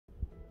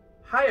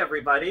Hi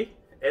everybody,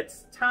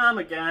 it's Tom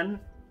again,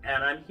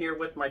 and I'm here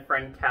with my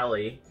friend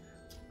Kelly.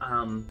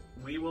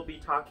 We will be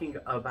talking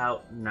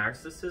about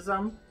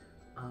narcissism.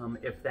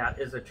 If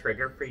that is a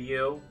trigger for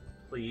you,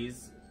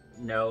 please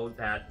know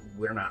that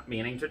we're not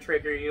meaning to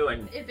trigger you.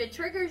 And if it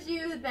triggers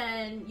you,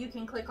 then you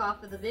can click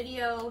off of the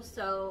video,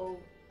 so,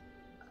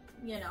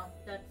 you know,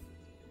 that's,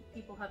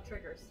 people have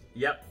triggers.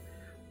 Yep,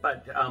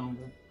 but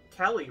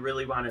Kelly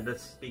really wanted to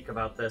speak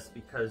about this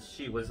because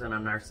she was in a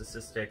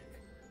narcissistic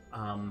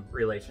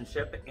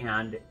relationship,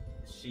 and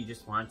she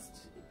just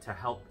wants to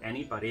help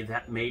anybody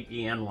that may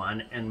be in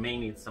one and may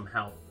need some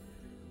help.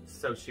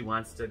 So she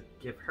wants to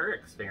give her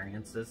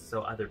experiences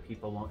so other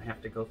people won't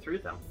have to go through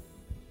them.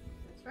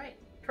 That's right.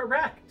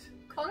 Correct.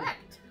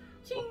 Correct.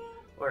 Ching.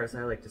 Or as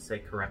I like to say,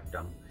 correct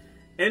them.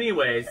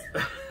 Anyways,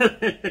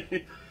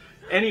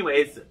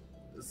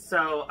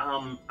 so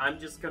I'm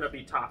just going to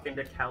be talking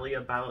to Kelly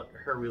about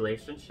her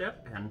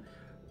relationship and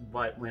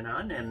what went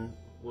on, and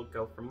we'll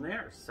go from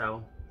there.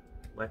 So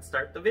let's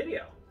start the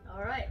video.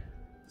 All right.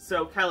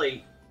 So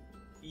Kelly,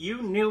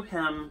 you knew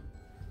him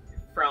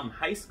from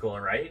high school,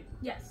 right?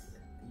 Yes.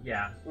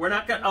 Yeah. We're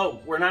not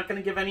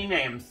gonna give any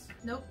names.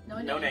 Nope.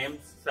 No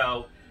names.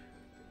 So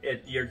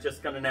you're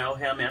just gonna know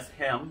him as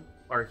him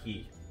or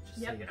he. Just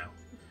yep. So you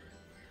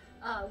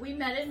know. We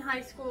met in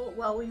high school.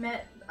 Well, we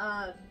met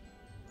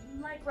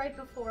like right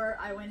before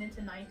I went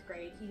into 9th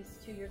grade. He's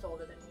 2 years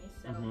older than me,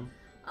 so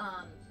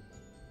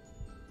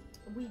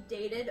we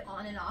dated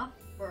on and off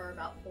for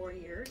about 4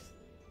 years,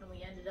 and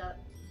we ended up.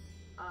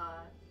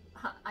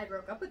 I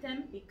broke up with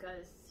him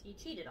because he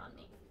cheated on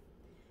me,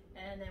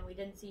 and then we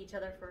didn't see each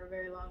other for a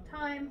very long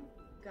time.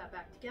 Got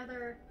back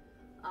together,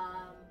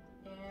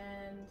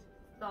 and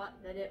thought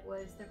that it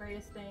was the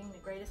greatest thing,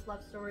 the greatest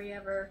love story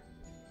ever,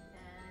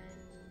 and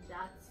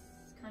that's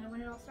kind of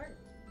when it all started.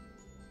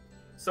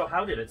 So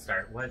how did it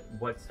start?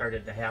 What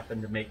started to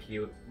happen to make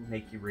you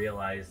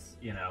realize,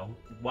 you know,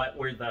 what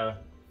were the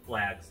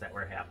flags that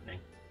were happening?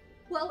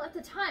 Well, at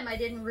the time, I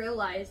didn't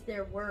realize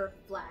there were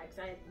flags.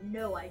 I had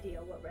no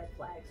idea what red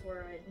flags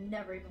were. It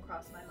never even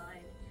crossed my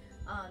mind.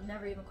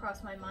 Never even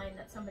crossed my mind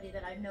that somebody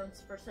that I've known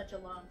for such a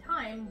long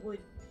time would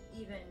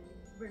even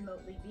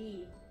remotely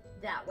be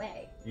that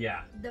way.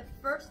 Yeah. The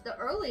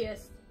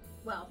earliest,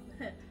 well,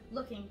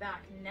 looking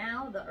back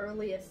now, the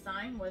earliest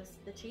sign was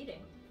the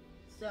cheating.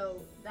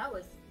 So that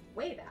was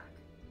way back.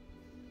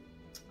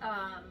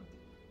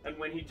 And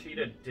when he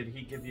cheated, did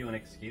he give you an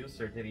excuse,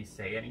 or did he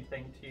say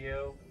anything to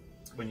you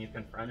when you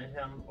confronted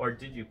him, or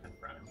did you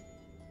confront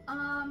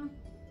him?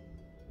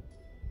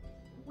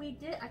 We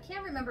did. I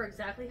can't remember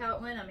exactly how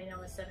it went. I mean, I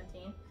was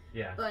 17.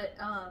 Yeah. But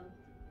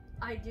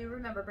I do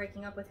remember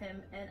breaking up with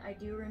him, and I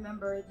do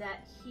remember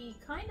that he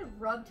kind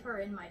of rubbed her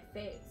in my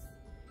face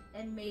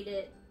and made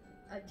it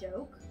a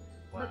joke.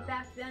 Wow. But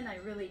back then, I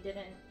really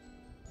didn't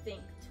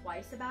think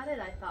twice about it.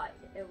 I thought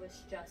it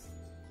was just,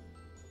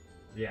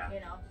 yeah, you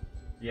know,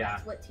 yeah,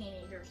 that's what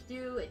teenagers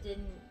do. It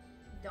didn't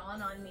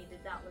dawn on me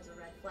that that was a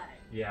red flag.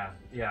 Yeah,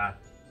 yeah.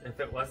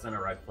 If it wasn't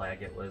a red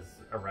flag, it was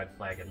a red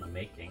flag in the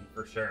making,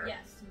 for sure.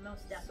 Yes,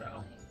 most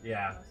definitely. So,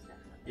 yeah, most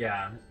definitely.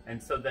 Yeah.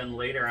 And so then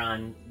later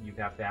on, you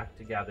got back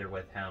together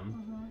with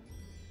him,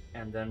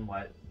 and then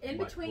what? In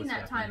between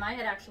that time, I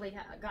had actually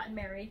gotten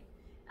married,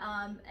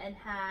 and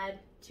had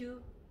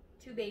two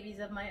babies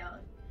of my own.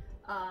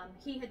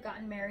 He had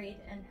gotten married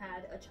and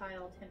had a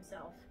child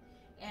himself,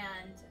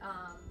 and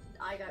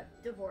I got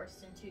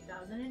divorced in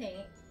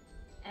 2008,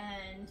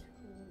 and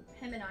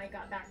him and I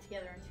got back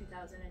together in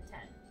 2010.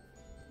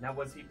 Now,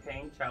 was he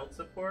paying child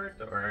support,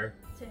 or?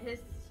 To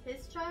his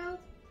child?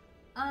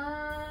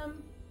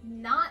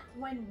 Not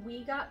when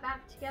we got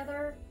back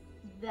together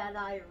that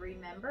I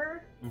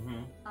remember.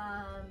 No,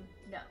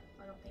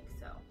 I don't think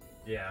so.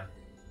 Yeah.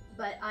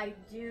 But I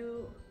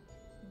do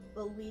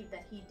believe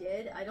that he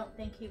did. I don't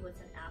think he was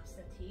an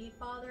absentee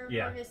father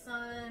for his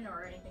son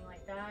or anything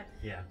like that.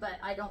 Yeah. But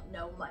I don't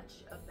know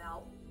much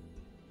about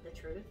the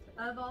truth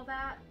of all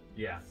that.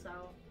 Yeah.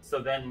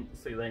 So then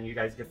you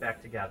guys get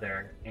back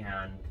together,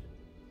 and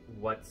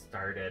what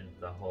started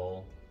the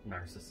whole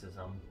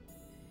narcissism?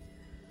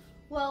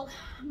 Well,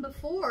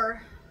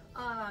 before,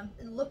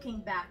 looking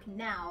back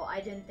now, I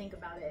didn't think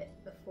about it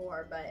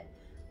before, but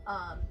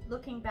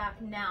looking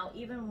back now,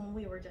 even when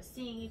we were just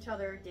seeing each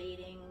other,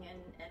 dating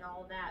and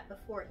all that,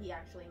 before he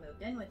actually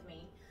moved in with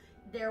me,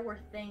 there were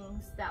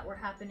things that were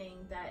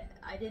happening that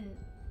I didn't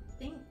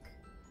think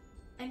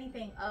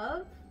anything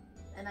of,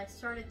 and I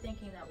started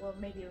thinking that, well,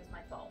 maybe it was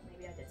my fault,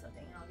 maybe I did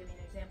something. And I'll give you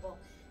an example.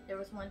 There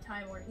was one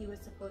time where he was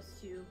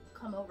supposed to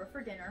come over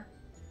for dinner,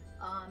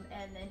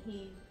 and then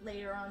he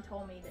later on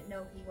told me that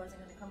no, he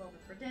wasn't going to come over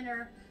for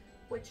dinner,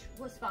 which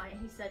was fine.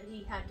 He said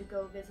he had to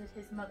go visit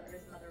his mother.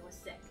 His mother was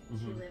sick, and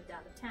she lived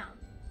out of town.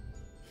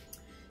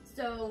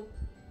 So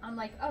I'm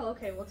like, oh,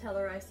 okay, well, tell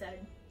her I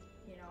said,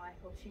 you know, I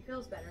hope she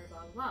feels better,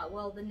 blah, blah, blah.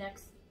 Well, the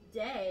next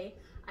day,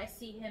 I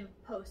see him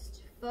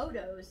post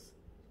photos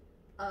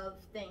of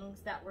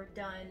things that were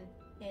done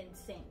in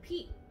St.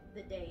 Pete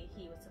the day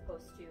he was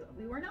supposed to.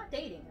 We were not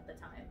dating at the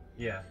time.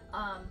 Yeah.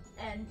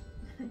 And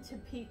to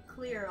be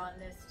clear on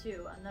this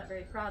too, I'm not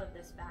very proud of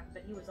this fact,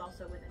 but he was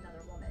also with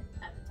another woman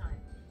at the time.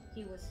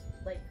 He was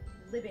like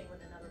living with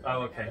another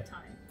woman at the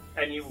time.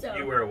 And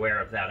you were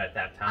aware of that at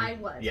that time? I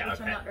was, which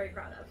I'm not very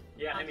proud of.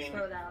 Yeah, I'll just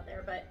throw that out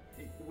there, but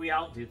we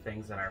all do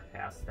things in our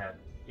past that,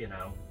 you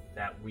know,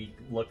 that we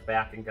look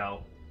back and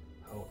go,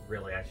 oh,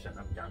 really, I shouldn't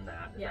have done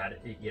that. Yeah. That,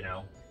 you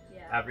know,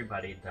 yeah.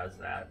 Everybody does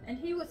that. And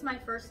he was my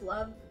first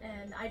love,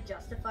 and I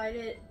justified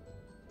it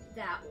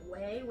that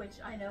way, which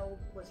I know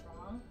was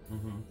wrong.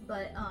 Mm-hmm.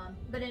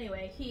 But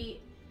anyway,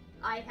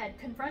 I had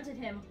confronted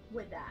him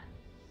with that,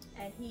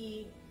 and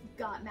he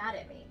got mad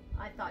at me.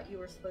 I thought you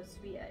were supposed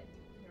to be at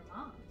your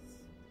mom's,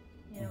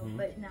 you know, Mm-hmm.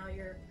 but now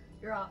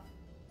you're off,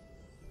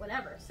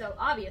 whatever. So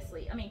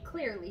obviously, I mean,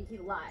 clearly he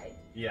lied.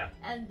 Yeah.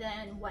 And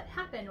then what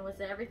happened was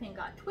that everything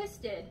got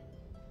twisted.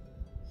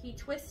 He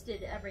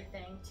twisted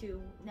everything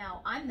to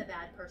now I'm the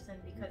bad person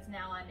because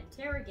now I'm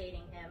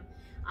interrogating him.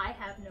 I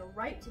have no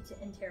right to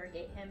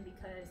interrogate him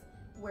because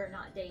we're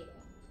not dating.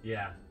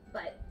 Yeah.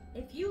 But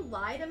if you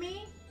lie to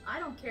me, I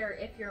don't care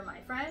if you're my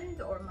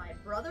friend or my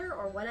brother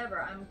or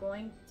whatever, I'm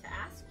going to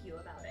ask you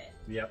about it.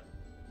 Yep.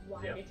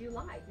 Why did you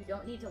lie? You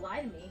don't need to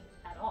lie to me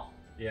at all.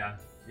 Yeah,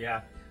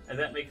 yeah. And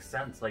that makes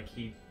sense. Like,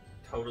 he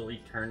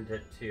totally turned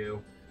it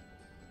to,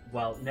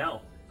 well,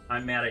 no,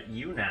 I'm mad at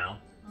you now,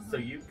 so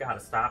you've got to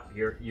stop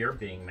you're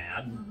being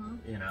mad,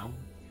 you know?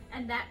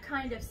 And that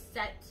kind of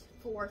set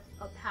forth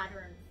a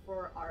pattern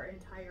for our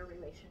entire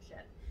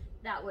relationship.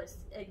 That was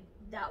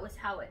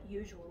how it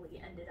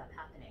usually ended up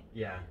happening.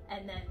 Yeah.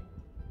 And then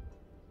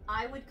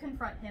I would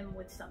confront him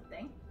with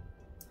something.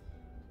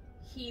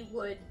 He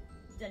would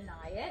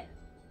deny it,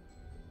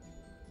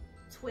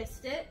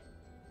 twist it,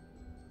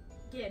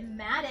 get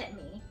mad at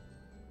me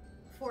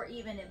for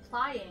even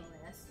implying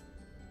this,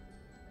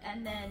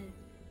 and then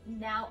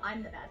now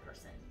I'm the bad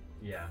person.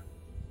 Yeah.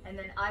 And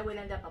then I would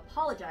end up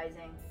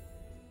apologizing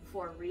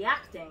for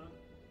reacting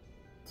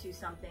to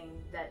something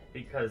that...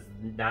 Because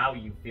now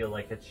you feel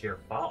like it's your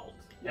fault,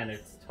 Yes. and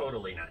it's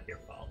totally not your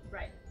fault.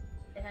 Right.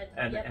 It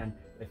had, And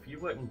if you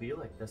wouldn't be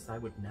like this, I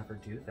would never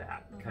do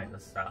that kind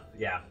of stuff.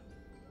 Yeah,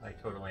 I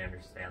totally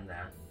understand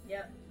that.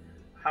 Yep.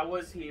 How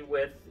was he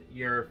with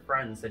your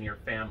friends and your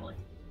family?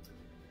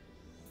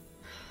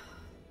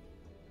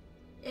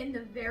 In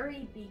the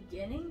very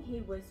beginning,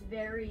 he was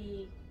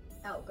very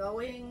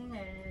outgoing,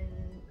 and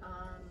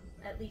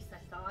at least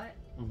I thought.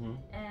 Mm-hmm.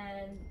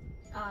 And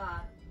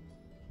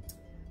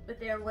but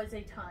there was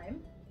a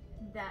time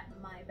that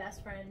my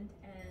best friend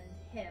and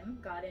him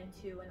got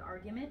into an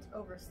argument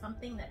over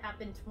something that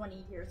happened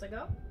 20 years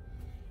ago,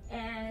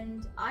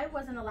 and I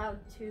wasn't allowed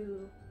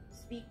to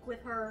speak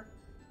with her,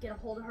 get a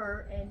hold of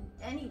her in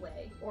any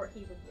way, or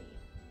he would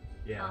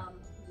leave. Yeah.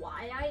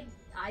 Why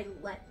I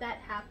let that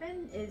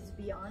happen is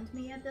beyond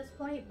me at this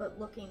point, but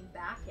looking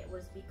back, it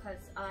was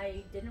because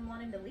I didn't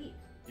want him to leave.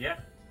 Yeah,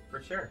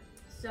 for sure.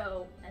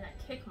 So, and I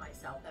kick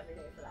myself every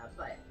day for that,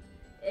 but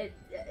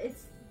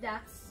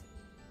that's...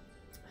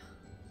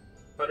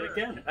 But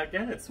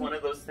again, it's one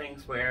of those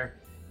things where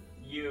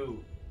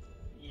you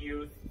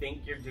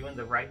think you're doing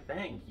the right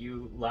thing.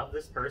 You love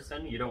this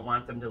person, you don't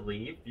want them to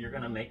leave, you're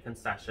gonna make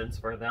concessions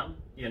for them,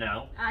 you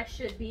know? I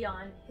should be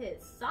on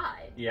his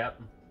side.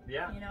 Yep.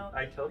 Yeah, you know,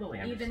 I totally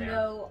understand. Even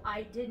though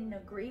I didn't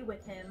agree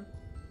with him,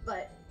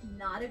 but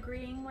not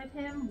agreeing with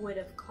him would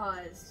have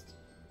caused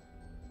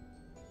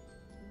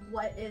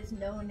what is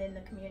known in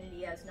the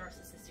community as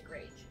narcissistic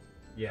rage.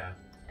 Yeah.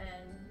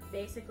 And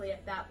basically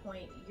at that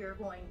point, you're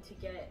going to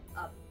get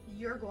up,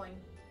 you're gonna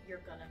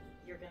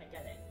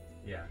get it.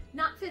 Yeah.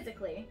 Not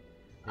physically.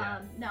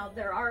 Yeah. Now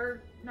there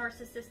are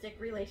narcissistic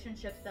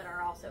relationships that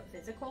are also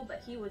physical,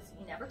 but he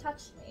never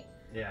touched me.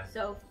 Yeah.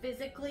 So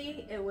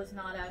physically, it was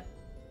not a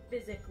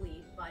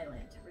physically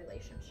violent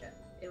relationship.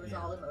 It was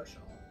all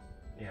emotional.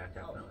 Yeah,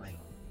 definitely.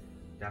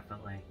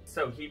 Definitely.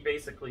 So he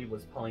basically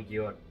was pulling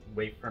you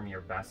away from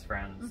your best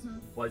friends. Mm-hmm.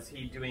 Was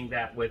he doing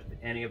that with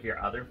any of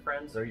your other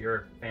friends or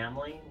your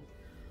family?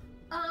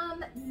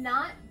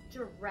 Not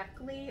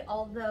directly,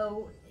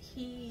 although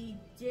he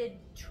did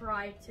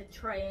try to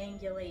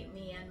triangulate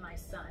me and my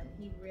son.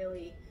 He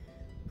really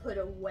put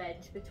a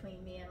wedge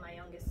between me and my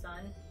youngest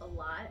son a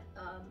lot.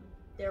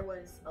 There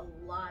was a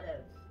lot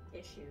of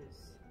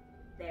issues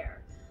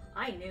there.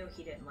 I knew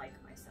he didn't like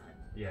my son.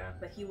 Yeah.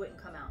 But he wouldn't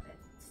come out and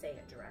say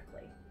it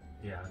directly.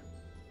 Yeah.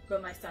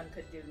 But my son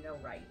could do no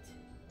right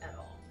at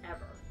all,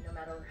 ever, no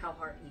matter how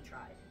hard he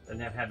tried. And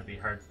that had to be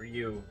hard for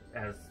you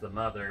as the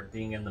mother,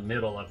 being in the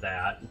middle of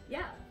that.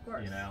 Yeah, of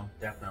course. You know,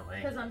 definitely.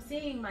 Because I'm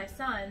seeing my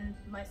son,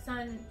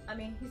 I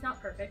mean, he's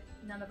not perfect,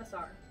 none of us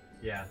are.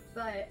 Yeah.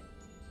 But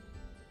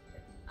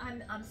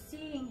I'm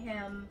seeing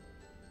him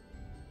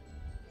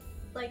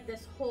like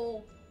this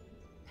whole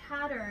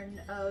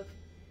pattern of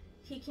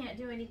he can't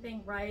do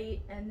anything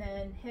right, and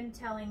then him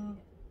telling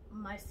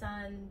my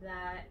son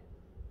that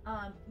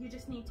you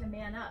just need to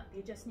man up,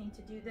 you just need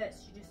to do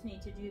this, you just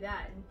need to do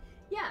that. And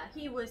yeah,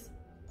 he was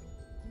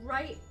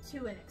right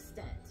to an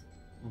extent.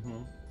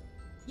 Mm-hmm.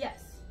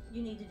 Yes,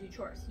 you need to do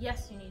chores.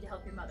 Yes, you need to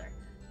help your mother.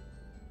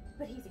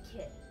 But he's a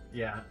kid.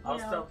 Yeah.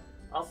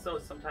 also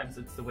sometimes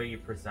it's the way you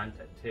present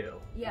it too.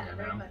 Yeah, you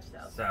very know? much so.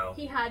 So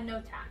He had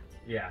no tact.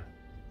 yeah,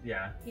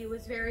 yeah, He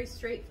was very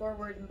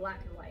straightforward and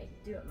black and white.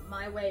 Do it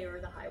my way or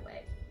the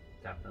highway.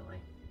 definitely.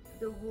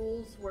 The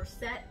rules were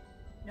set.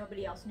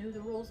 Nobody else knew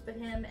the rules but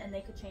him, and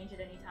they could change at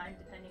any time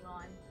depending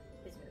on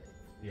his mood.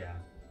 Yeah.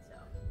 So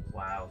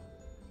Wow.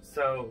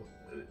 So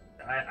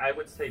I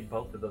would say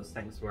both of those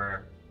things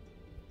were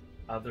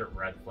other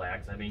red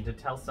flags. I mean, to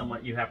tell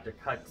someone you have to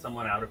cut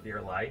someone out of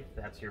your life,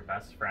 that's your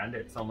best friend,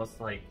 it's almost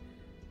like,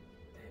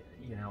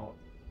 you know,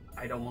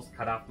 I'd almost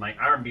cut off my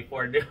arm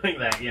before doing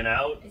that, you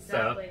know?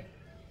 exactly.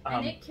 So,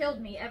 And it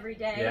killed me every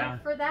day yeah.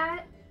 for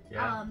that.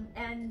 yeah,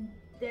 And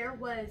there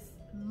was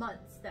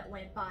months that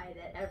went by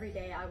that every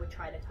day I would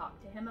try to talk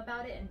to him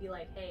about it and be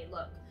like, hey,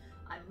 look,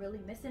 I'm really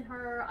missing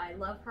her. I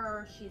love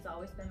her. She's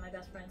always been my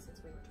best friend since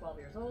we were 12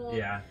 years old.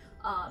 yeah,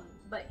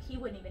 But he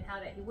wouldn't even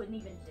have it. He wouldn't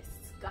even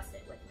discuss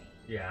it with me.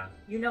 yeah,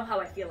 You know how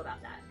I feel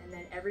about that. And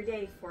then every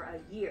day for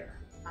a year,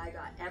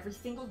 every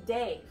single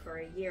day for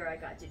a year, I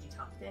got, did you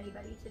talk to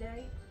anybody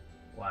today?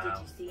 wow. Did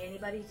you see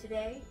anybody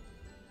today?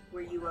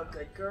 Were you Wow. a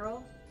good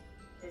girl?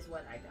 Is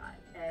what I got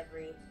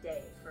every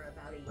day for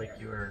about a year. Like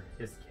you were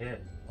his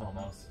kid,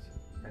 almost.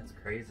 That's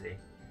crazy.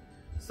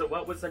 So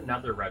what was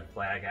another red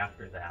flag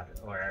after that?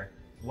 Or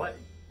what,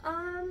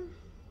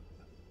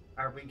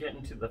 are we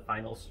getting to the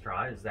final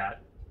straw? Is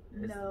that...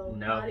 No,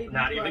 no,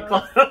 not even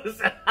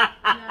close.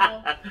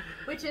 No.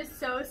 Which is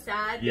so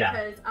sad Yeah.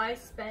 because I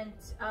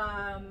spent,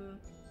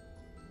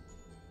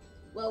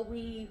 well,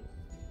 we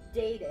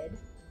dated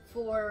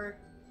for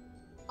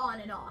on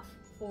and off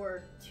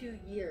for 2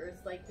 years,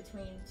 like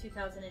between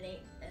 2008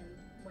 and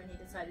when he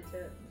decided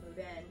to move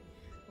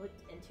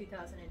in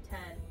 2010.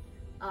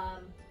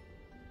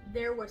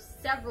 There were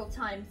several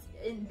times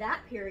in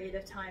that period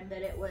of time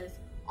that it was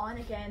on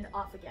again,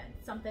 off again.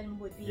 Something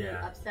would be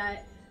Yeah.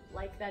 upset,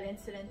 like that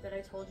incident that I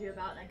told you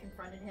about, and I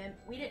confronted him.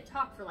 We didn't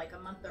talk for like a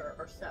month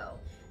or so.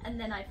 And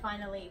then I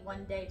finally,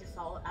 one day, just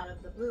all out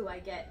of the blue, I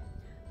get,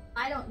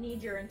 I don't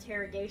need your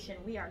interrogation.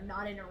 We are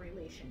not in a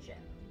relationship.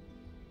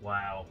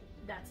 Wow.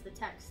 That's the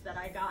text that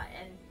I got.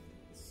 And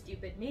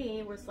stupid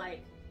me was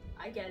like,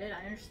 I get it,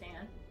 I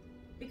understand.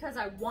 Because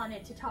I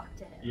wanted to talk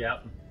to him.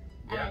 Yep.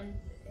 Yep. And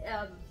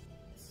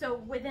so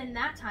within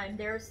that time,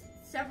 there's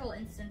several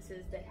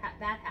instances that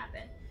that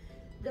happened.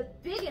 The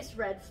biggest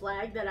red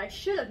flag that I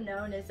should have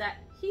known is that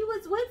he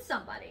was with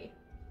somebody.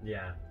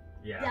 Yeah.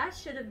 Yeah. That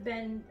should have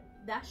been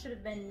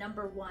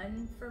number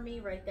one for me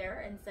right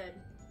there, and said,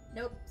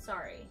 nope,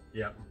 sorry.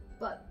 Yep.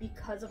 But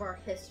because of our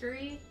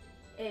history,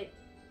 it,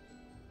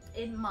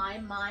 in my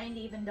mind,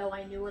 even though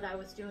I knew what I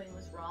was doing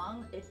was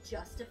wrong, it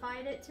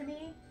justified it to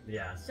me.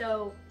 Yeah.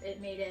 So it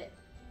made it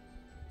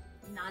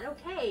not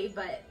okay,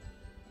 but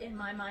in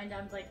my mind,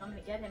 I'm like, I'm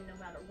gonna get him no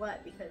matter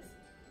what because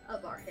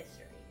of our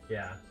history.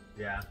 Yeah.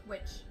 Yeah.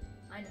 Which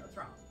I know is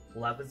wrong.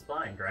 Love is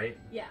blind, right?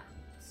 Yeah.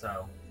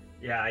 So,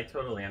 yeah, I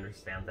totally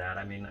understand that.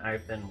 I mean,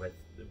 I've been with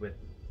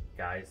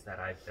guys that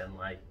I've been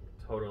like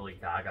totally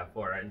gaga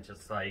for, and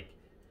just like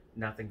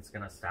nothing's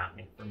gonna stop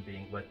me from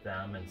being with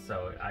them. And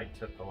so I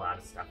took a lot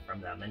of stuff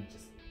from them, and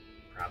just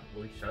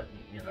probably shouldn't,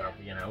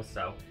 you know.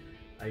 So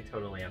I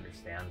totally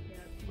understand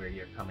where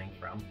you're coming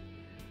from.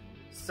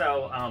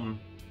 So,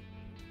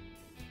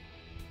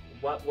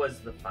 what was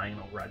the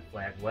final red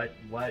flag? What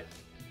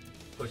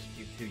pushed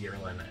you to your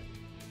limit?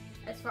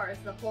 As far as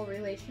the whole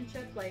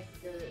relationship, like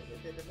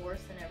the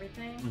divorce and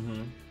everything,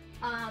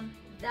 Mm-hmm.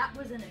 That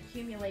was an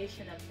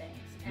accumulation of things.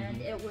 And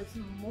Mhm. it was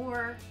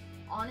more,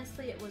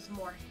 honestly, it was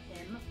more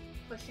him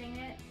pushing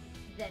it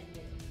than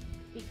me.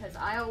 Because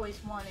I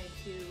always wanted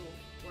to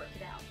work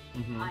it out.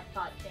 Mm-hmm. I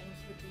thought things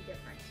would be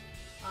different.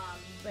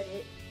 But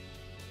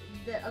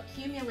the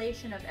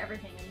accumulation of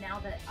everything, and now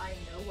that I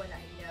know what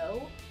I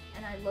know,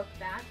 and I look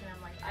back and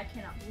I'm like, I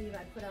cannot believe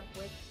I put up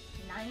with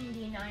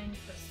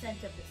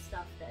 99% of the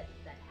stuff that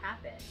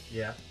happened.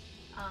 Yeah.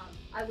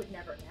 I would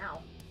never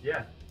now.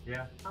 Yeah.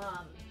 Yeah.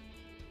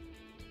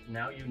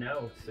 Now you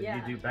know, so Yeah.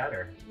 you do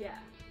better. Yeah.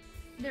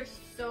 There's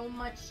so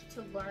much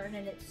to learn,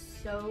 and it's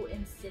so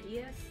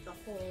insidious, the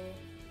whole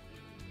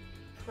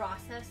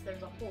process.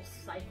 There's a whole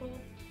cycle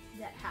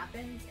that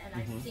happens, and Mhm.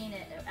 I've seen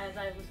it as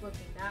I was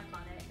looking back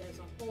on it. There's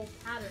a whole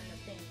pattern of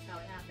things how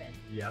it happened.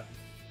 Yep.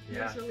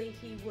 Yeah. Usually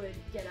he would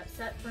get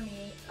upset for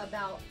me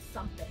about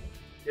something.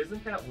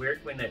 Isn't that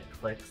weird when it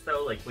clicks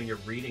though? Like when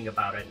you're reading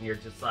about it and you're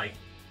just like,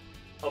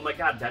 oh my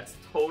god, that's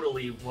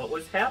totally what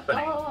was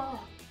happening.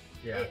 Oh,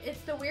 Yeah.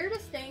 it's the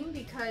weirdest thing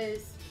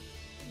because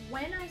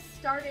when I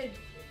started,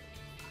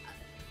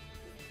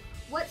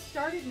 what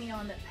started me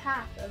on the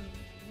path of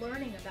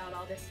learning about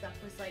all this stuff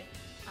was like,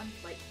 I'm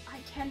like, I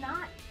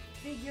cannot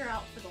figure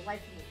out for the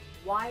life of me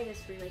why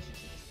this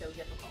relationship is so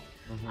difficult.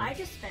 Mhm. I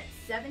just spent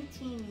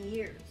 17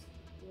 years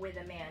with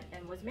a man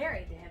and was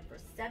married to him for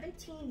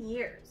 17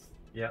 years.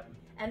 Yep.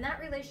 And that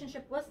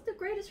relationship wasn't the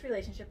greatest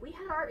relationship. We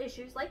had our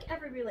issues, like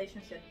every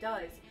relationship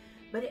does,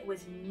 but it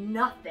was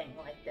nothing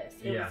like this.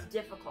 It Yeah. was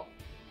difficult.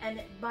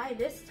 And by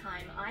this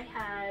time, I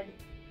had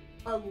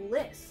a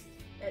list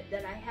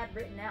that I had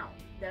written out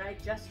that I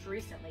just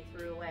recently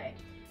threw away.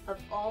 of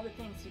all the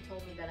things he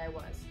told me that I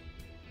was.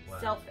 Wow.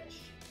 Selfish,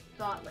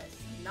 thoughtless,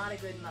 not a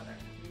good mother,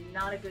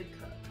 not a good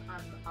cook,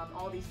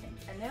 all these things.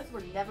 And those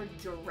were never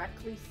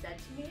directly said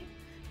to me,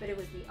 but it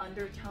was the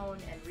undertone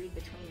and read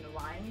between the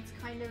lines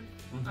kind of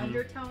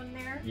undertone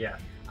there. Yeah.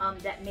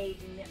 That made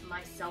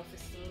my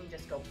self-esteem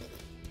just go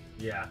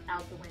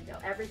out the window.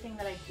 Everything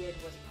that I did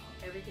was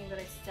wrong. Everything that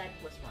I said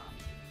was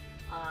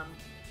wrong.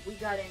 We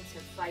got into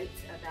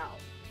fights about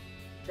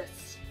the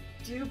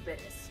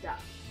stupidest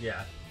stuff.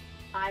 Yeah.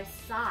 I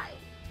sighed.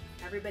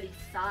 Everybody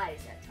sighs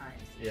at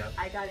times. Yeah.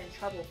 I got in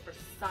trouble for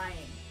sighing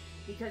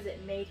because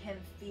it made him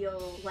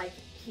feel like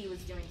he was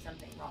doing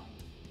something wrong.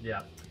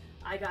 Yeah.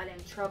 I got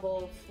in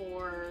trouble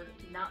for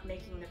not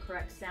making the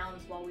correct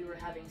sounds while we were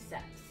having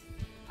sex.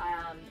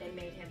 It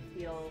made him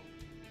feel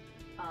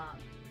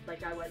like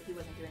he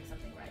wasn't doing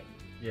something right.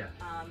 Yeah.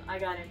 I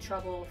got in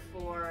trouble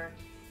for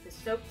the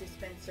soap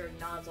dispenser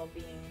nozzle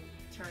being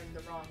turned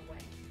the wrong way.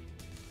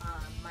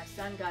 My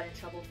son got in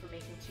trouble for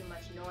making too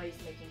much noise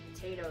making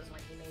potatoes when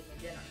he made me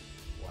dinner.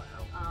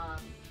 Wow.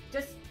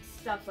 Just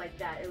stuff like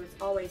that. It was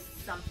always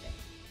something.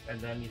 And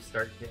then you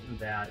start getting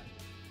that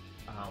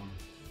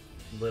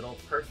little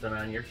person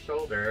on your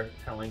shoulder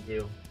telling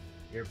you,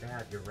 you're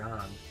bad, you're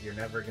wrong, you're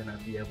never gonna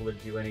be able to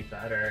do any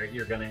better,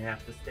 you're gonna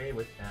have to stay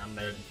with them.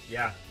 And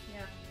yeah,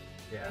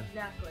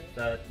 exactly.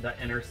 The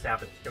inner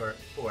saboteur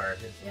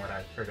is what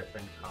I've heard it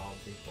been called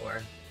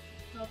before.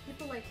 Well,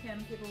 people like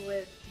him, people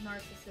with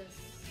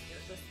narcissists,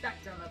 there's a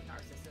spectrum of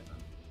narcissism,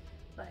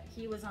 but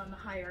he was on the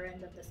higher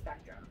end of the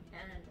spectrum.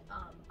 And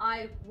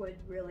I would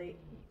really,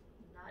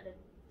 not a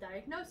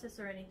diagnosis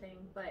or anything,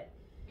 but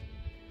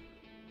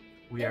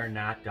we are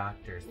not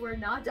doctors. We're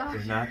not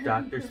doctors. We're not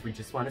doctors. We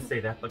just want to say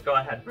that, but go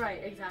ahead.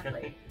 Right,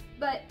 exactly.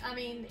 But I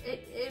mean,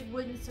 it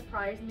wouldn't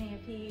surprise me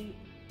if he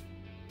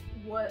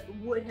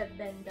would have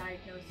been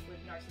diagnosed with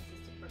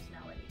narcissistic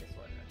personality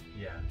disorder.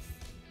 Yeah.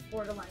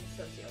 Borderline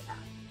sociopath.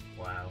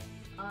 Wow.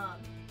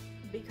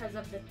 Because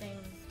of the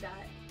things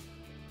that,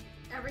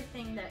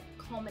 everything that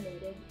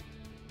culminated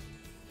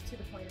to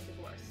the point of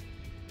divorce.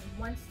 And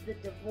once the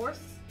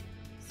divorce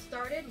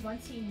started,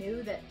 once he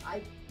knew that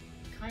I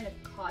kind of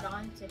caught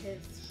on to his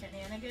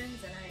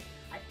shenanigans and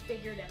I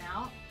figured him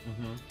out,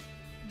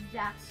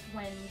 that's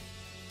when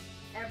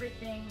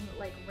everything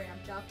like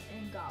ramped up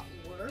and got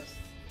worse.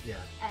 Yeah.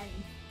 And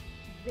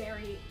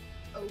very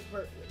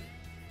overtly.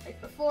 Like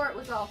before it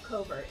was all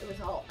covert, it was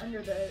all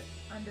under the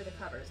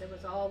covers. It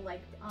was all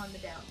like on the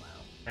down low.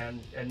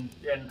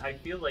 And I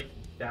feel like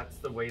that's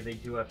the way they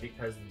do it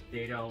because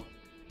they don't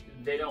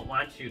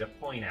want you to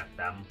point at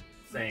them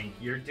saying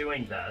you're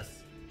doing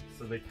this.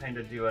 So they kind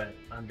of do it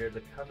under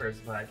the covers,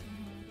 but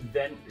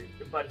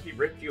but he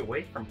ripped you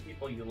away from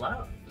people you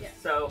love. Yes.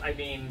 So I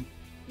mean,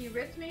 he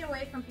ripped me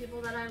away from people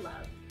that I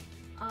love.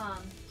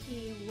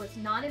 He was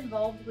not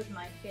involved with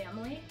my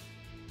family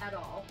at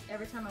all.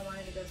 Every time I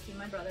wanted to go see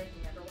my brother,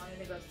 he never wanted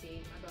to go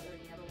see my brother.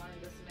 He never wanted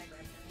to go see my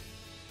grandparents.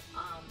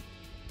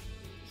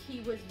 He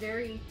was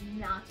very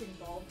not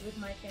involved with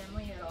my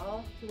family at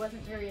all. He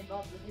wasn't very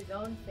involved with his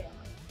own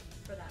family,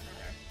 for that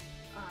matter.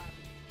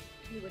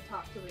 He would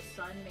talk to his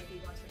son maybe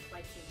once or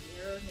twice a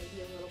year,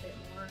 maybe a little bit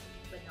more,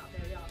 but not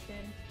very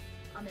often.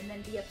 And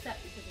then be upset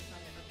because his son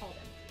never called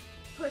him.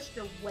 Pushed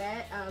a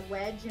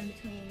wedge in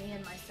between me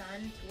and my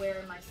son to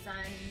where my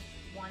son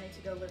wanted to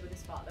go live with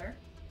his father.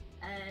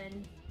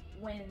 And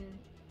when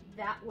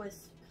that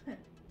was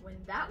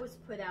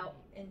put out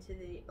into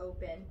the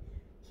open,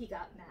 he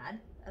got mad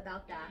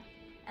about that.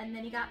 And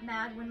then he got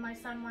mad when my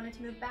son wanted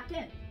to move back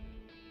in.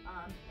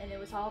 And it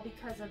was all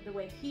because of the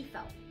way he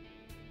felt.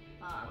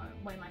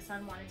 When my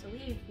son wanted to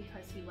leave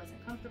because he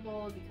wasn't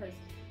comfortable, because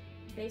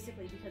he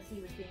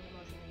was being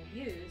emotionally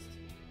abused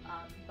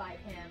by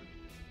him,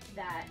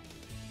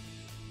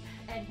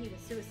 and he was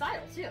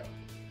suicidal too,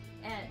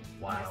 and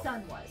my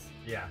son was.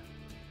 Yeah.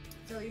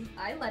 So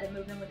I let him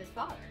move in with his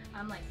father.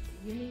 I'm like,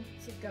 you need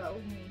to go,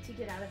 you need to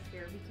get out of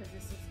here because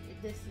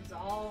this is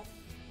all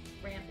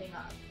ramping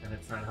up. And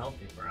it's not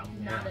healthy for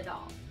him. Not at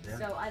all. Yeah.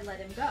 So I let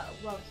him go.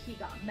 Well, he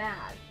got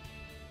mad.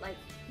 Like,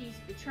 he's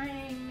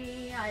betraying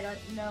me, I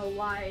don't know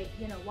why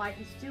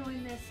he's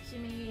doing this to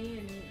me,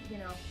 and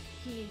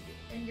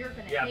and you're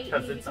gonna hate me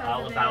because it's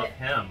all about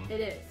him.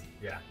 It is.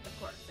 Yeah. Of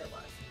course it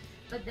was.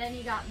 But then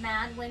he got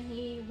mad when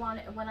he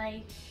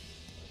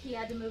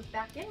had to move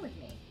back in with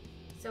me.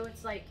 So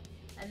it's like,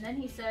 and then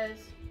he says,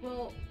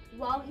 well,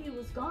 while he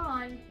was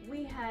gone,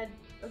 we had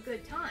a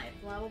good time,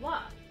 blah, blah,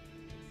 blah.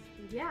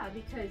 Yeah,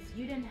 because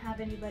you didn't have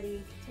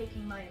anybody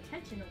taking my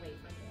attention away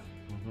from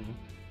you.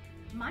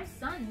 My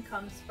son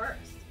comes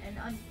first, and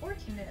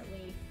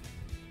unfortunately,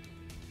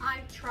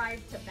 I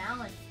tried to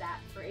balance that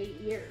for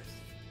 8 years,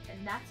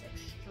 and that's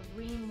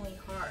extremely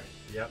hard.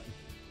 Yep.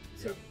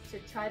 To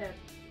try to,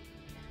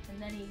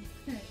 and then he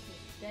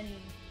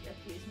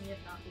accused me of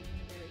not being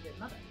a very good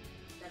mother,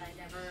 that I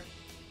never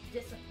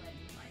disciplined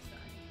my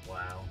son.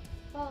 Wow.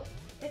 Well,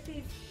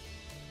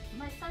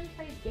 my son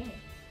plays games.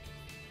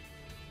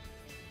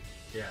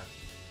 Yeah.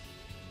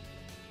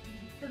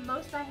 The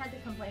most I had to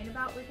complain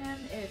about with him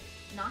is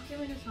not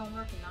doing his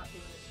homework and not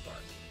doing his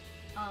chores.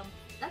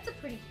 that's a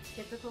pretty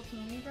typical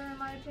teenager in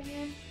my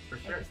opinion. For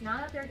sure. And he's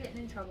not out there getting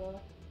in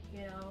trouble,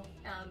 you know.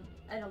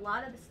 And a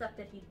lot of the stuff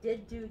that he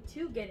did do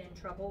to get in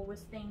trouble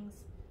was things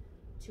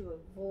to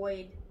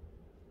avoid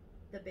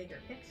the bigger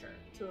picture,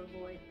 to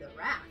avoid the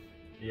wrath.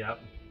 Yep.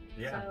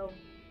 Yeah. So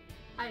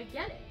I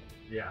get it.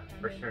 Yeah,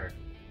 I for mean, sure.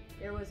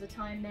 There was a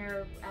time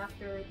there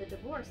after the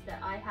divorce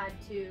that I had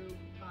to,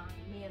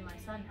 me and my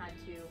son had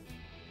to,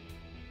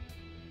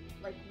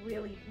 like,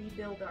 really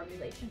rebuild our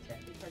relationship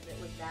because it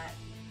was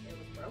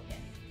broken.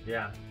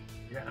 Yeah.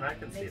 Yeah, and I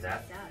can It see makes me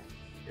that. sad.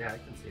 Yeah, I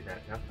can see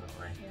that,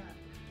 definitely.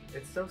 Yeah.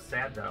 It's so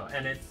sad though,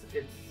 and it's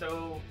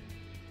so,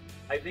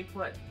 I think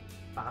what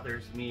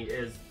bothers me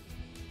is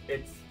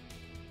it's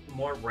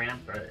more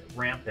rampant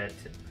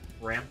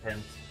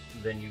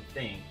than you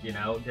think, you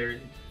know.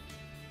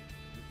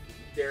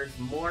 There's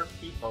more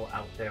people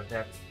out there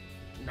that's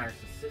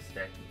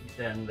narcissistic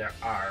than there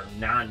are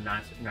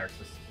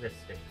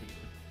non-narcissistic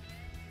people.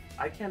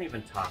 I can't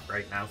even talk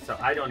right now, so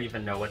I don't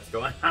even know what's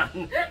going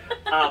on.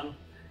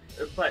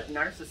 But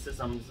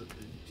narcissism's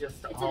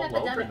just It's all an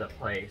over epidemic. the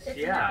place. It's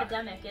Yeah. an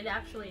epidemic. It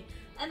actually,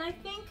 and I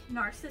think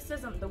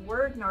narcissism, the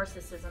word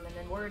narcissism and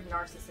the word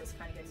narcissist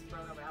kind of gets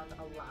thrown around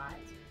a lot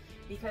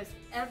because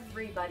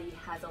everybody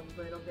has a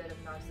little bit of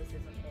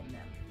narcissism in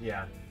them.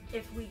 Yeah.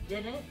 If we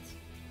didn't,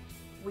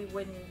 we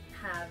wouldn't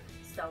have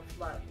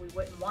self-love. We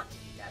wouldn't want to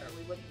be better.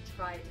 We wouldn't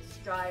try to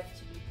strive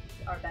to be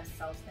our best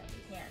selves that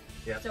we can.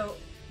 Yep. So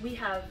we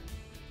have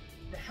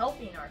the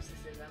healthy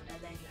narcissism,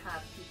 and then you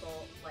have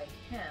people like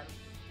him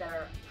that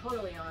are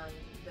totally on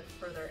the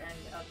further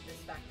end of the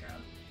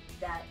spectrum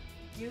that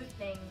do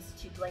things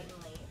to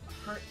blatantly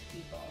hurt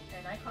people.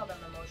 And I call them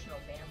emotional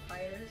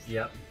vampires.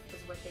 Yep.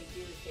 Because what they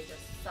do is they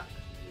just suck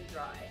you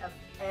dry of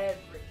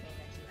everything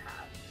that you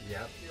have.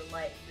 Yep. Your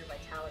life, your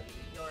vitality,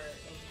 your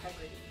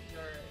integrity,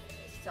 your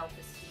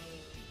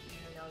self-esteem,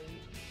 you know,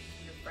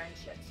 your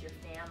friendships, your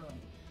family.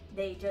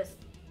 They just,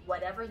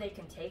 whatever they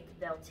can take,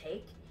 they'll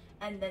take,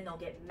 and then they'll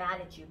get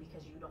mad at you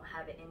because you don't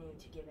have it in you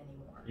to give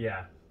anymore.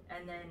 Yeah.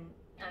 And then,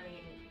 I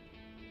mean,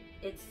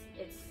 it's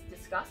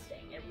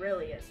disgusting. It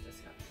really is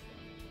disgusting.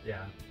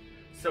 Yeah.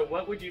 So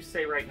what would you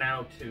say right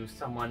now to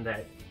someone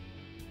that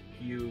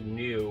you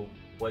knew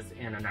was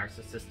in a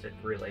narcissistic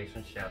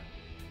relationship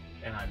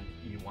and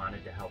you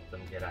wanted to help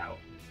them get out?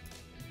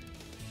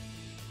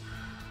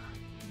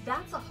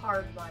 That's a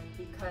hard one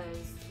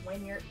because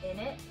when you're in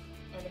it,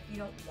 and if you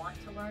don't want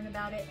to learn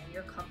about it and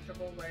you're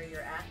comfortable where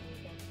you're at and you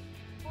think,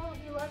 oh,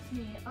 he loves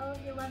me, oh,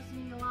 he loves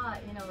me a lot,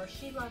 you know, or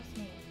she loves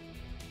me.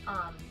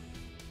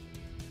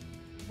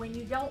 When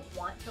you don't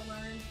want to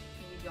learn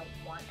and you don't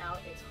want out,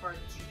 it's hard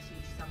to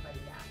teach somebody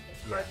that.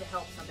 It's hard to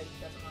help somebody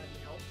who doesn't want to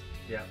be helped.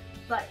 Yeah.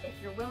 But if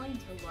you're willing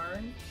to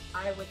learn,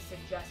 I would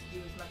suggest do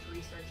as much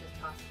research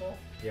as possible.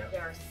 Yeah.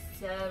 There are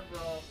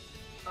several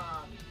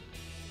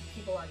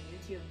people on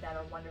YouTube that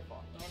are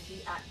wonderful.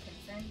 Angie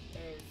Atkinson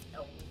is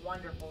a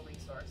wonderful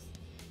resource.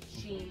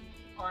 She,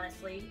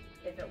 honestly,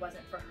 if it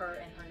wasn't for her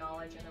and her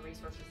knowledge and the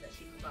resources that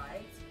she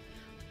provides,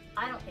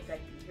 I don't think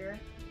I'd be here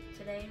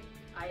today.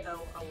 I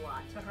owe a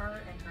lot to her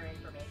and her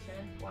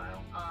information.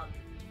 Wow.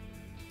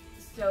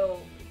 So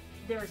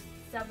there's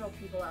several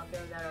people out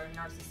there that are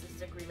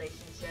narcissistic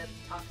relationship,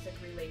 toxic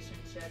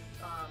relationship,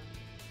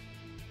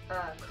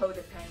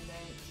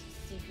 codependent,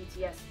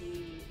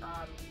 CPTSD,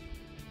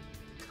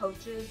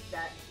 coaches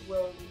that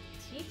will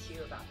teach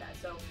you about that.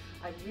 So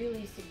I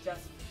really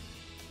suggest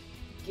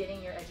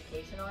getting your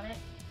education on it,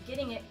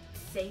 getting it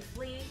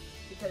safely,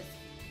 because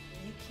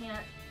you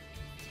can't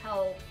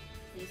tell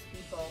these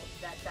people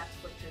that that's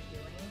what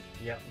you're doing.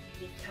 Yep.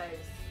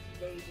 Because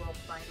they will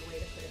find a way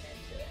to put an end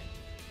to it.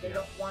 They Yep.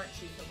 don't want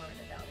you to learn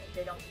about it.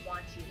 They don't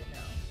want you to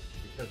know.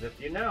 Because if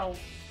you know,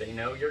 they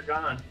know you're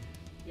gone.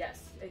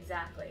 Yes,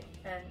 exactly.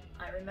 And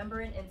I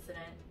remember an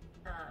incident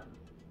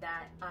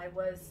that I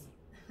was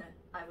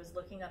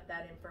looking up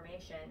that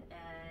information,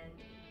 and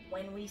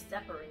when we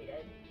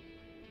separated,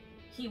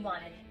 he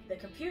wanted the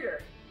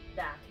computer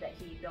back that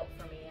he built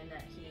for me and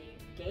that he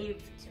gave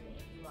to me.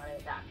 He wanted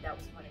it back. That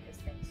was one of his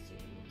things,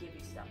 to give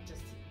you stuff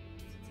just to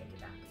take it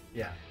back.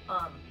 Yeah.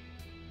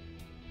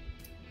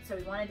 So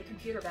he wanted the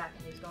computer back,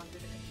 and he was going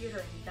through the computer,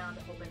 and he found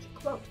a whole bunch of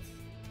quotes.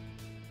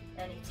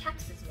 And he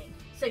texts me,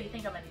 "So you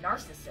think I'm a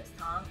narcissist,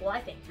 huh? Well,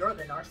 I think you're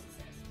the narcissist."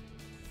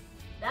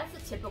 That's a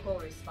typical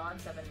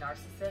response of a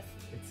narcissist.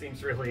 It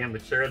seems really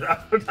immature though,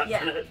 doesn't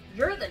Yeah, it?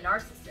 you're the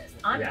narcissist.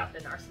 I'm Yeah. not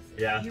the narcissist.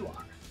 Yeah. You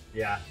are.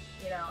 Yeah.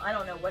 You know, I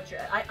don't know what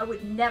you're. I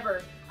would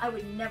never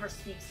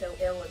speak so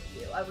ill of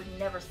you. I would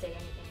never say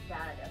anything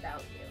bad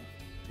about you.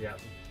 Yeah.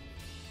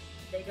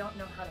 They don't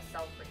know how to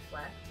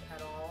self-reflect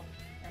at all,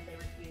 and they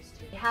refuse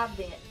to. They have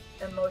the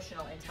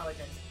emotional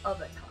intelligence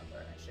of a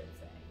toddler, I should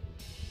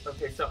say.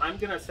 Okay, so I'm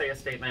gonna say a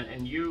statement,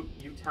 and you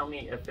tell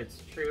me if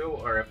it's true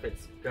or if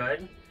it's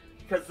good,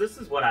 because this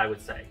is what I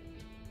would say.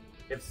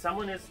 If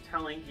someone is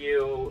telling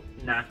you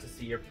not to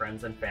see your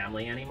friends and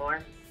family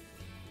anymore,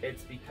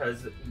 it's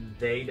because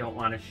they don't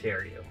want to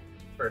share you,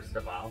 first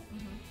of all.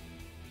 Mm-hmm.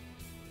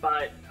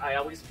 But I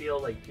always feel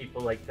like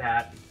people like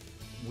that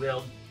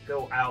will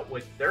go out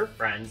with their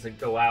friends and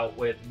go out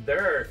with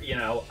their, you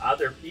know,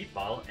 other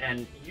people,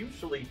 and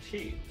usually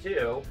cheat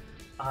too,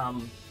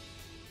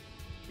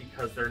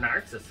 because they're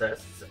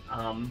narcissists.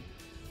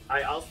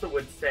 I also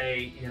would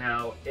say, you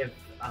know, if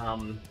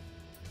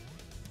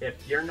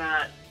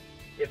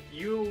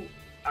you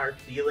are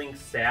feeling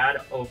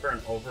sad over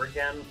and over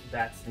again,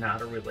 that's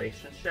not a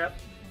relationship.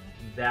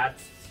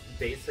 That's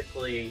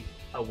basically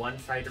a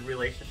one-sided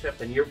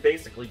relationship, and you're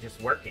basically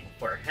just working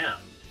for him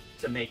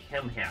to make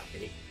him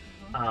happy.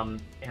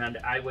 And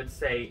I would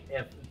say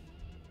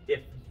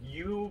if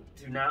you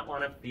do not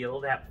want to feel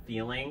that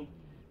feeling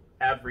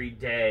every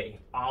day,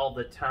 all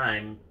the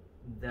time,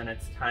 then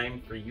it's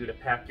time for you to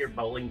pack your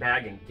bowling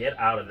bag and get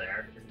out of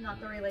there. It's not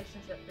the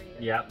relationship for you.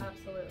 Yep.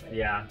 Absolutely.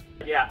 Yeah.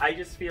 I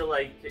just feel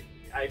like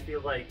I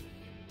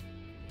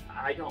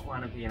don't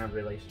want to be in a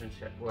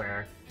relationship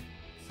where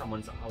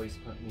someone's always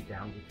putting me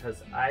down,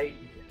 because I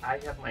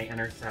have my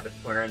inner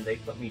saboteur and they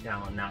put me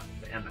down enough,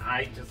 and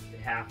I just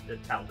have to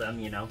tell them,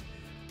 you know,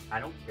 I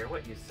don't care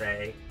what you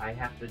say, I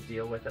have to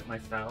deal with it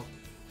myself,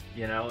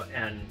 you know,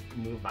 and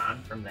move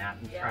on from that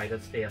and try to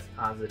stay as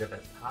positive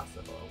as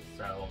possible.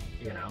 So,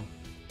 you know,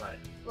 but.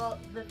 Well,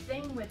 the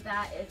thing with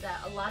that is that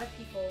a lot of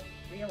people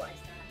realize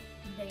that,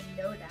 they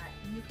know that,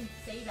 and you can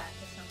say that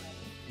to somebody,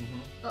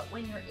 but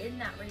when you're in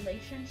that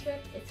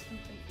relationship, it's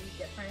completely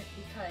different,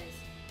 because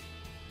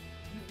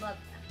you love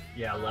them.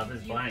 Yeah, love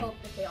is blind. You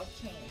hope that they'll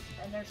change,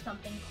 and there's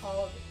something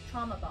called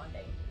trauma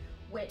bonding,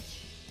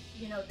 which,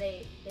 you know,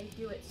 they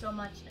do it so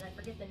much, and I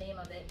forget the name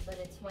of it, but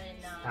it's when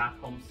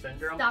Stockholm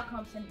syndrome.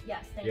 Stockholm syndrome.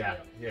 Yes, thank you.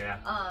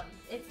 Yeah.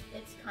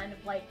 It's kind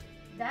of like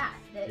that.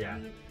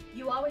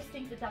 You always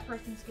think that that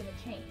person's going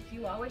to change.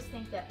 You always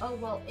think that, oh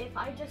well, if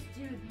I just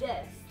do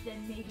this,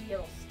 then maybe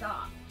it'll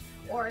stop,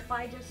 or if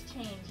I just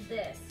change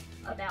this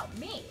about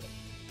me,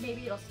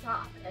 maybe it'll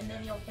stop, and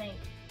then you'll think.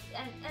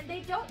 And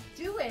they don't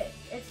do it.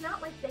 It's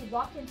not like they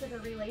walk into the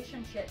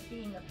relationship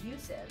being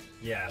abusive.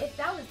 Yeah. If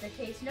that was the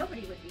case,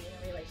 nobody would be in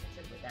a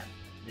relationship with them.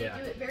 They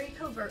do it very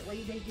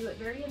covertly. They do it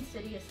very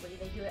insidiously.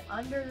 They do it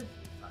under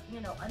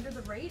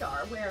the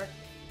radar, where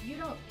you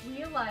don't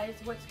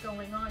realize what's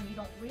going on. You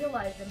don't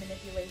realize the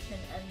manipulation,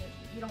 and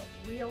you don't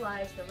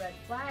realize the red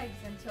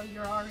flags until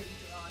you're already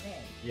drawn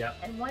in. Yeah.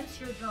 And once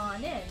you're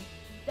drawn in,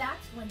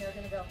 that's when they're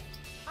gonna go,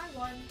 I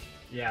won.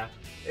 Yeah.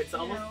 It's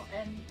almost.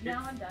 And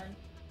now I'm done.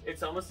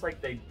 It's almost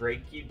like they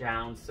break you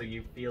down so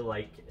you feel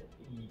like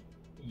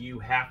you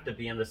have to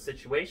be in the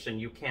situation.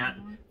 You can't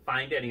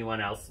find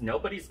anyone else.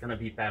 Nobody's going to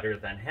be better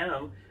than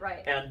him.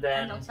 Right. And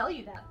then they'll tell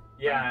you that.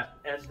 Yeah.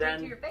 And straight then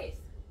to your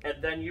face.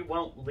 And then you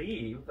won't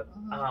leave,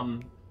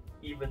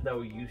 even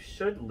though you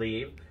should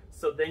leave.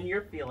 So then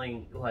you're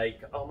feeling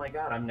like, oh my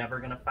God, I'm never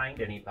going to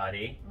find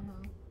anybody.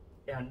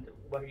 And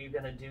what are you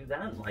going to do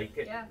then? Like,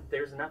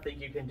 there's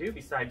nothing you can do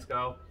besides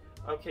go,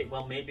 okay,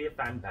 well, maybe if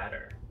I'm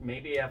better,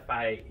 maybe if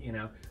I, you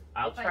know,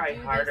 I'll try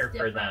harder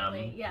for them.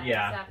 Yeah,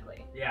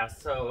 exactly. Yeah,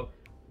 so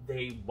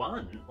they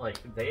won. Like,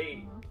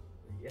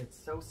 it's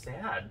so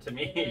sad to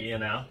me, you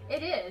know?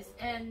 It is.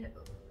 And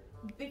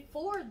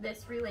before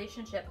this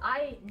relationship,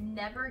 I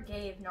never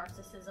gave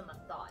narcissism a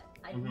thought.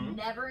 I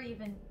never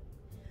even,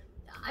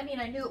 I mean,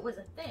 I knew it was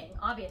a thing,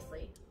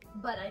 obviously,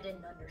 but I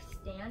didn't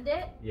understand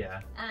it. Yeah.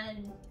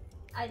 And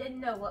I didn't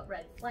know what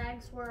red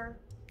flags were.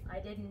 I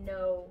didn't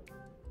know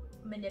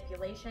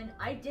manipulation.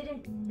 I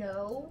didn't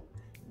know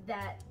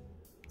that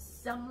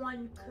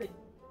someone could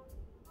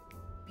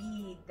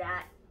be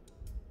that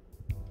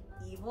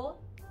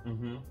evil.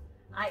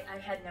 I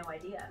had no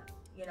idea.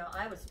 You know,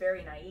 I was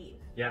very naive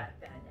back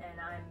then,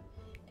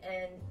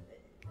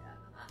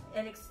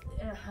 and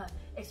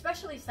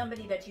especially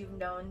somebody that you've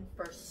known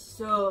for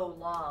so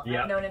long.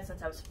 I've known him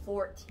since I was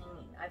 14.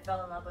 I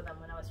fell in love with him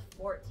when I was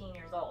 14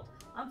 years old.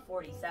 I'm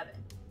 47.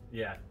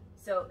 Yeah.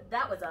 So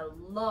that was a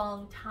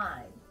long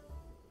time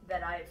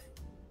that I've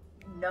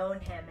known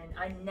him, and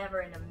I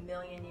never in a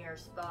million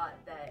years thought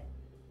that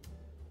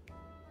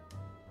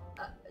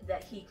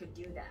that he could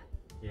do that.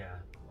 Yeah.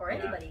 Or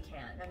anybody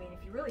can. I mean,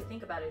 if you really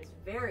think about it,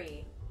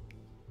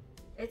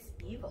 it's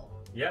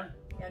evil. Yeah.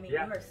 I mean, you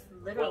are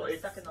literally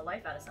sucking the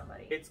life out of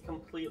somebody. It's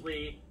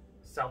completely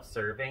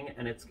self-serving,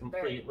 and it's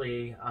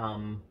completely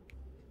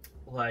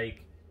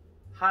like,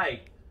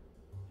 hi,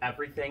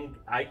 everything,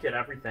 I get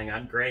everything,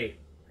 I'm great.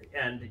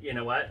 And you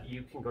know what?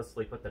 You can go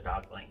sleep with the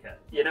dog blanket.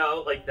 You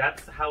know, like,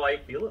 that's how I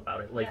feel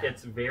about it. Like,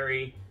 it's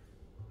very,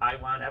 I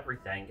want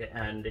everything,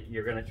 and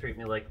you're going to treat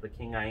me like the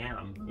king I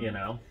am, you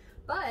know?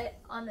 But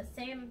on the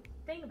same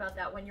thing about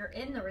that, when you're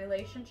in the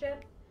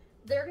relationship,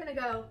 they're going to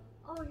go,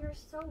 oh, you're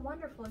so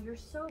wonderful, you're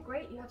so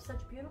great, you have such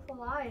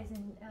beautiful eyes,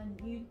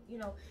 and you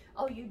know,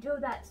 oh, you do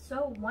that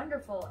so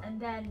wonderful. And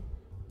then,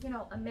 you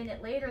know, a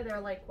minute later,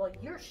 they're like, well,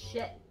 you're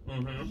shit.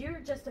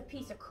 You're just a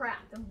piece of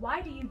crap. And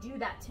why do you do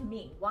that to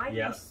me? Why do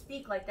you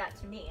speak like that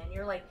to me? And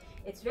you're like,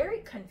 it's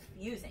very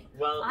confusing.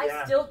 Well,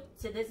 I still,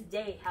 to this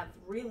day, have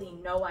really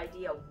no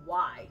idea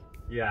why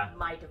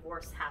my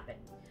divorce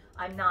happened.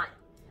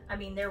 I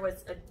mean, there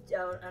was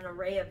an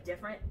array of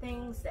different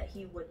things that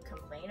he would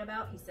complain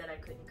about. He said I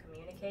couldn't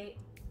communicate.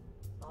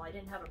 well, I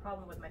didn't have a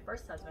problem with my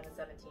first husband of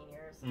 17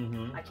 years.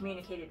 Mm-hmm. I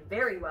communicated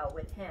very well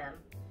with him.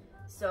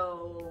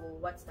 So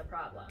what's the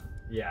problem?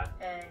 Yeah.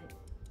 And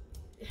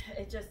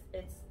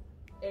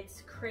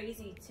it's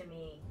crazy to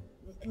me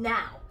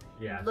now.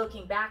 Yeah.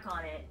 Looking back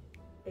on it,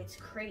 it's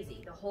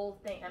crazy. The whole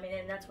thing. I mean,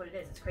 and that's what it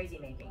is. It's crazy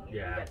making.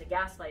 You got the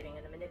gaslighting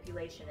and the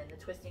manipulation and the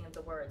twisting of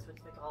the words, which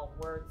they call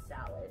word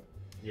salad.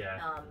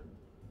 Yeah.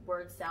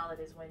 Word salad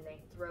is when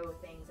they throw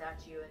things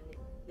at you and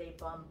they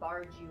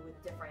bombard you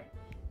with different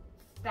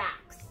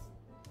facts,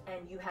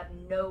 and you have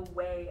no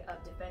way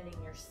of defending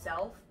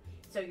yourself.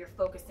 So you're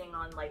focusing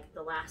on like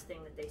the last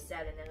thing that they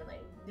said, and then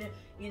like,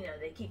 you know,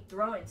 they keep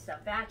throwing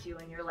stuff at you,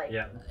 and you're like,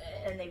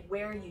 and they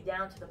wear you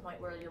down to the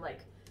point where you're like,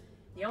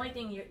 the only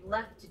thing you're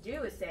left to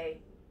do is say,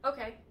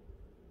 okay,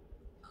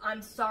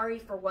 I'm sorry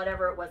for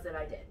whatever it was that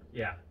I did.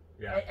 Yeah.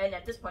 Yeah. And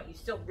at this point, you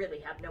still really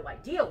have no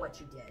idea what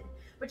you did,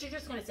 but you're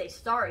just going to say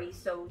sorry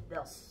so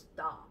they'll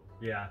stop.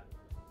 Yeah.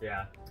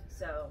 Yeah.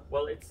 So.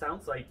 Well, it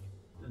sounds like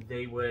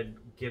they would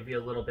give you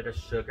a little bit of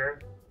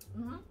sugar,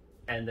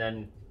 and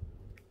then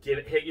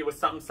hit you with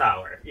something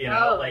sour. You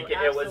know, like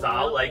it was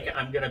all like,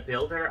 I'm going to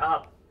build her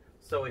up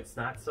so it's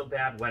not so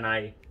bad when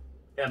I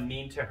am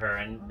mean to her,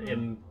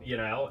 and you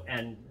know,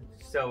 and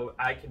so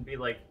I can be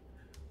like,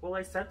 well,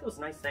 I said those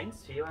nice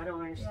things to you. I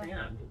don't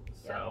understand.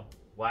 So,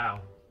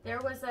 wow. There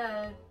was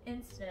an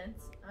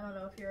instance, I don't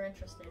know if you're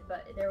interested,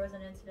 but there was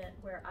an incident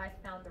where I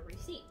found a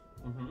receipt.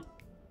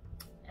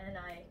 And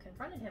I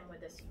confronted him with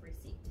this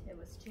receipt. It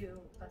was to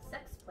a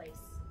sex place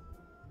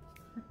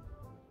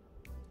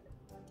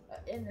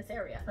in this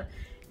area.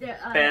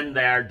 Been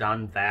there,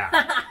 done that.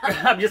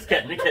 I'm just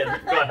kidding.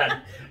 Go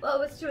ahead. Well,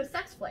 it was to a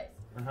sex place.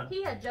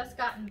 He had just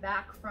gotten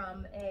back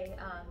from a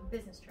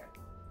business trip,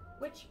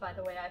 which, by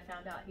the way, I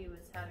found out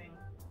he's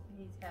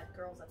had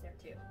girls up there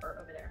too, or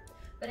over there.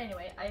 But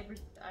anyway, I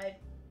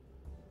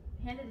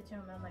handed it to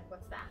him, and I'm like,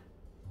 what's that?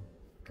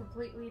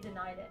 Completely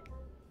denied it.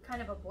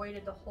 Kind of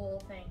avoided the whole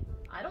thing.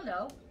 I don't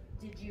know.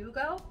 Did you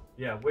go?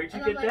 Yeah, where'd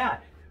you get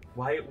that?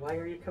 Why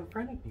are you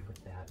confronting me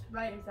with that?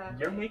 Right, exactly.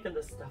 You're making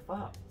this stuff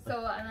up.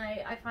 So, and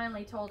I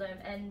finally told him,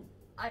 and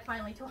I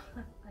finally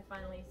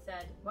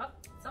said, well,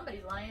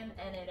 somebody's lying,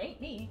 and it ain't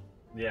me.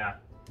 Yeah,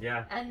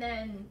 yeah. And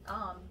then,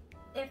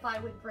 if I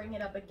would bring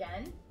it up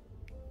again,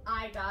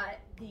 I got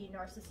the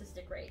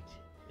narcissistic rage.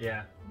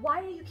 Yeah.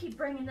 Why do you keep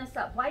bringing this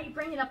up? Why are you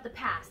bringing up the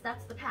past?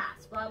 That's the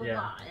past, blah, blah,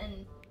 blah.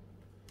 And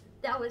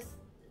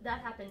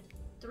that happened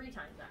 3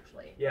 times,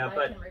 actually. Yeah,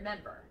 I can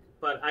remember.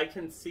 But I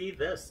can see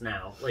this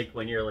now. Like,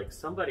 when you're like,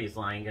 somebody's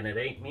lying and it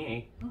ain't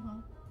me,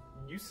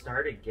 you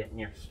started getting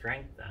your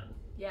strength then.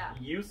 Yeah.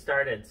 You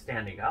started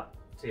standing up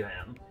to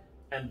him,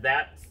 and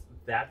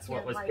that's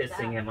what was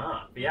pissing him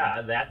off.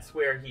 Yeah, that's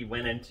where he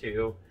went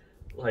into,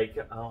 like,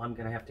 oh, I'm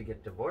going to have to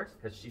get divorced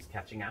because she's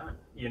catching on.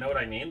 You know what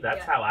I mean?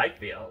 That's how I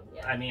feel.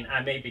 Yeah. I mean,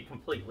 I may be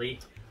completely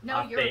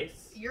off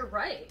base. You're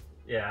right.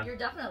 Yeah. You're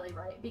definitely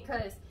right,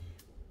 because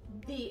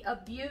the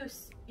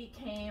abuse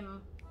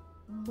became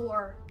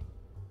more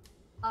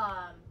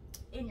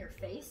in your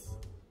face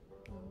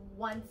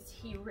once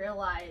he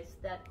realized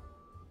that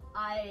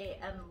I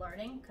am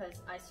learning,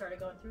 because I started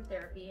going through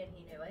therapy and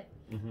he knew it.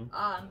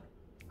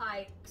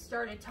 I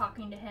started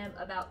talking to him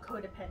about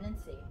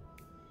codependency,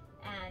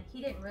 and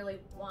he didn't really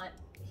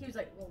he was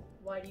like, well,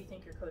 why do you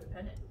think you're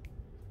codependent?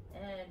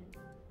 And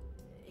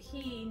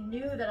he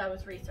knew that I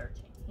was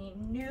researching. He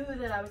knew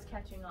that I was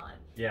catching on.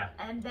 Yeah.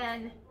 And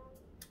then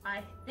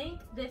I think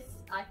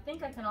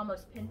I can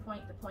almost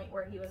pinpoint the point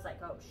where he was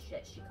like, oh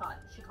shit, she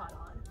caught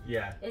on.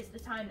 Yeah. Is the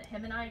time that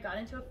him and I got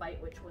into a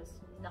fight, which was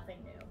nothing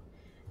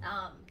new.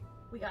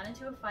 We got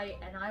into a fight,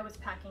 and I was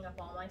packing up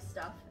all my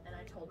stuff, and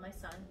I told my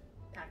son,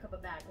 pack up a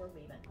bag, we're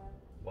leaving.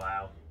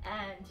 Wow.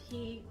 And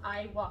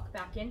I walk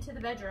back into the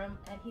bedroom,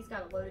 and he's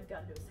got a loaded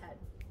gun to his head.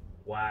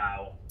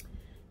 Wow.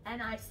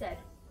 And I said,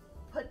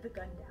 put the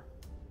gun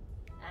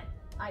down. And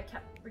I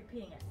kept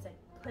repeating it, said,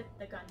 put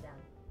the gun down.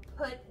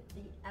 Put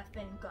the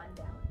effing gun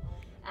down.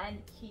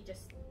 And he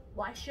just,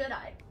 why should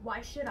I?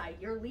 Why should I?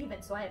 You're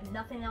leaving, so I have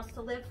nothing else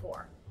to live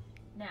for.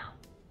 Now,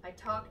 I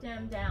talked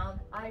him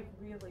down. I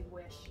really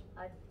wish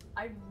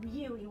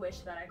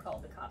that I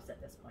called the cops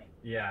at this point.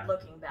 Yeah.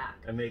 Looking back.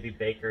 And maybe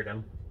Bakered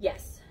him.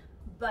 Yes,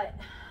 but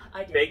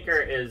I didn't. Baker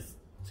is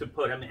to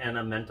put him in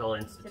a mental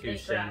institution.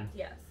 To Baker Act,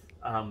 yes.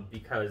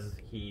 Because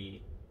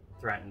he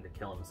threatened to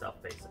kill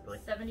himself, basically.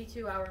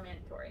 72-hour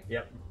mandatory.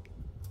 Yep.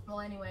 Well,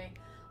 anyway,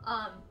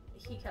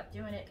 he kept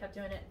doing it.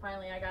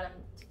 Finally, I got him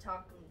to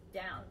talk him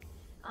down.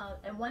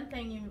 And one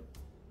thing you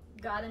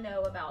gotta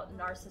know about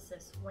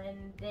narcissists,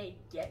 when they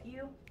get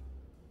you,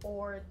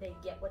 or they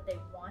get what they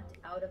want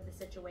out of the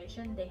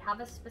situation, they have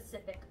a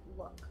specific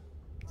look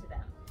to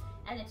them.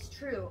 And it's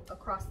true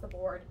across the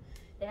board.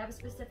 They have a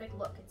specific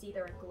look. It's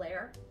either a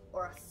glare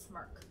or a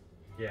smirk.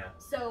 Yeah.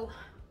 So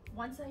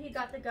once he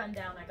got the gun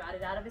down, I got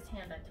it out of his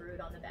hand, I threw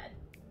it on the bed.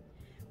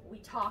 We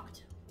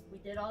talked, we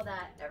did all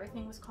that,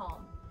 everything was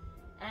calm.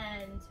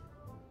 And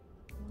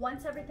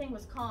once everything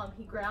was calm,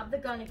 he grabbed the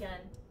gun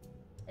again,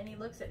 and he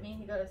looks at me and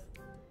he goes,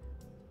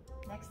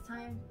 next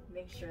time,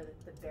 make sure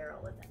that the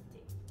barrel is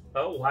empty.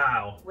 Oh,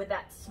 wow. With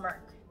that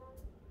smirk.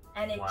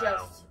 And it Wow.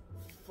 just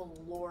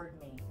floored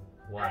me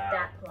Wow. at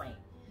that point.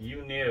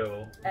 You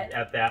knew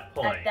at that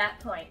point. At that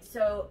point.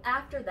 So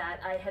after that,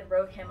 I had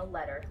wrote him a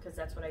letter, because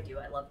that's what I do.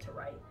 I love to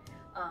write.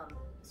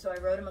 So I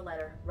wrote him a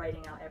letter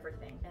writing out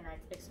everything. And I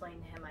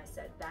explained to him, I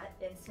said, that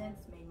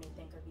instance made me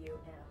think of you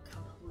in a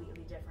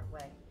completely different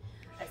way.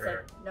 I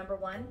said, number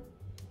one,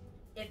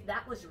 if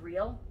that was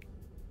real,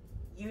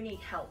 you need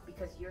help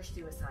because you're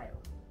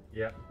suicidal.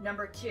 Yep.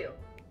 Number two,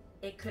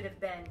 it could have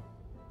been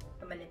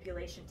a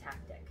manipulation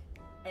tactic.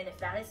 And if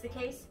that is the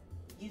case,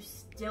 you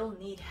still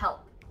need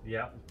help.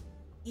 Yep.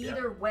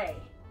 Either way,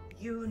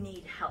 you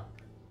need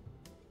help.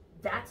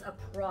 That's a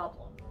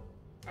problem.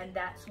 And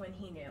that's when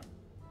he knew.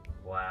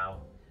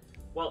 Wow.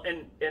 Well,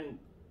 and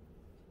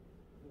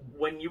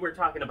when you were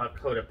talking about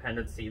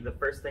codependency, the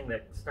first thing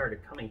that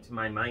started coming to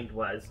my mind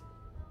was,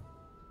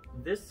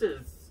 this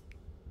is,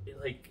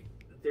 like,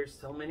 there's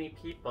so many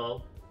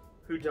people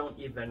who don't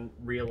even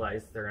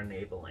realize they're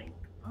enabling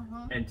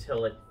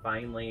until it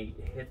finally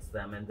hits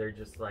them, and they're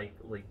just like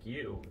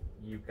you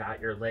got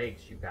your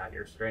legs, you got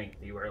your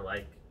strength, you were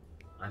like,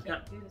 I'm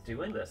not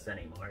doing this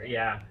anymore.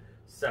 Yeah.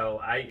 So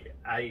I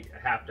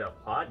have to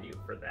applaud you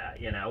for that,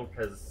 you know,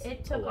 because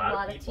a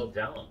lot of people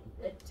don't.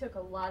 It took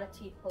a lot of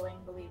teeth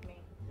pulling, believe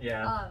me.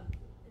 Yeah.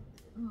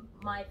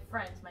 My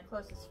friends, my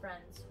closest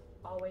friends,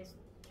 always,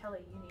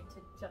 Kelly, you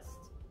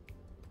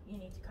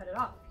need to cut it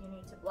off. You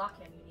need to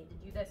block him. You need to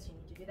do this. You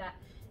need to do that.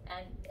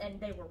 And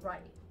they were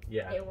right.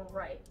 Yeah. They were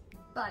right.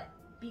 But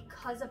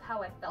because of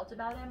how I felt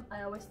about him,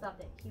 I always thought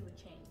that he would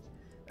change.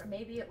 Or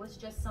maybe it was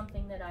just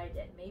something that I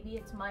did. Maybe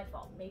it's my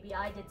fault. Maybe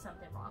I did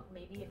something wrong.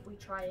 Maybe if we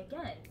try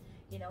again,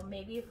 you know,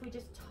 maybe if we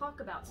just talk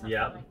about something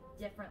like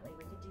differently,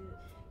 we could do,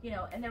 you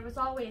know, and there was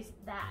always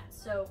that.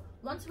 So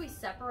once we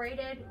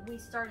separated, we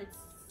started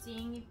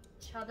seeing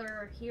each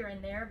other here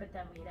and there, but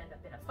then we'd end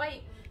up in a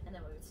fight, and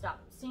then we would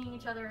stop seeing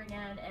each other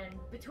again. And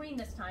between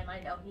this time,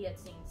 I know he had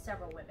seen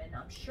several women.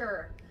 I'm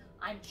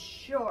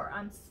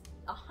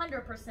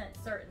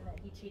 100% certain that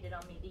he cheated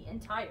on me the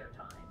entire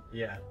time.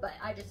 Yeah. But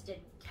I just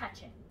didn't catch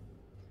him.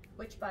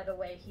 Which, by the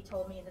way, he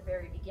told me in the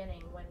very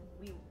beginning when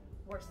we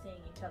were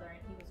seeing each other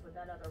and he was with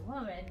that other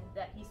woman,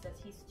 that he says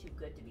he's too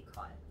good to be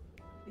caught.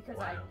 Because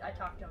I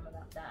talked to him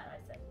about that. I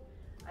said,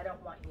 I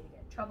don't want you to get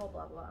in trouble,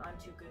 blah, blah. I'm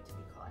too good to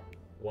be caught.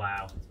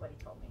 Wow. That's what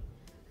he told me. I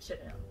should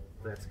have known.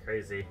 That's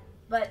crazy.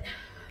 But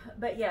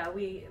yeah,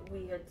 we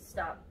had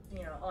stopped,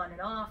 you know, on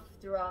and off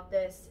throughout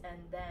this,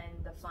 and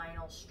then the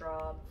final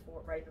straw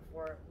right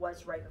before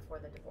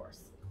the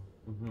divorce.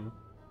 Mm-hmm.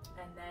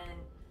 And then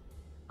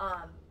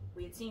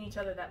we had seen each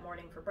other that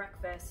morning for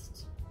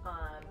breakfast,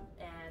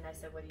 and I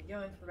said, what are you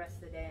doing for the rest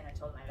of the day? And I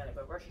told him I gotta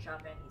go grocery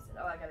shopping. He said,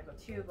 oh, I gotta go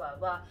too, blah,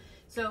 blah.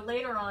 So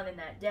later on in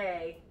that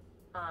day,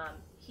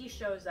 he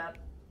shows up,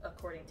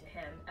 according to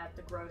him, at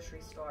the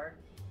grocery store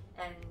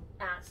and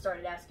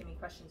started asking me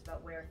questions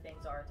about where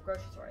things are at the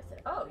grocery store. I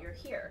said, oh, you're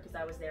here, because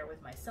I was there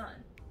with my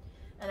son.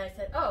 And I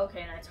said, oh,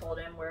 okay, and I told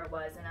him where it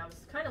was, and I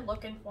was kind of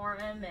looking for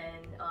him,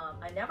 and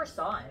I never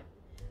saw him.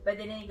 But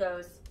then he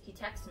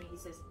texts me, he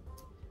says,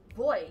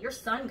 boy, your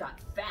son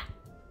got fat.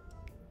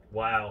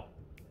 Wow.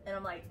 And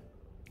I'm like,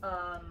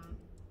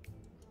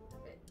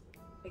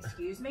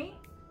 excuse me?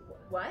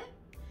 What?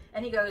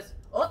 And he goes,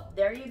 oh,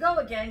 there you go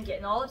again,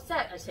 getting all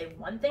upset. I say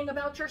one thing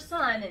about your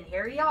son, and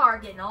here you are,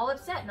 getting all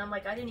upset. And I'm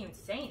like, I didn't even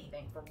say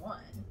anything, for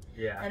one.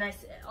 Yeah. And I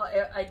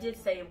did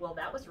say, well,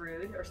 that was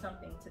rude, or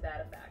something to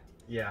that effect.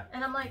 Yeah.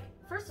 And I'm like,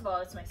 first of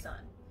all, it's my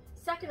son.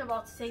 Second of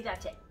all, to say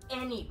that to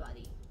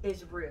anybody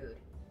is rude.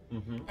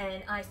 Mm-hmm.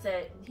 And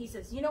he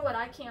says, you know what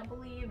I can't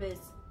believe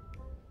is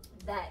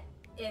that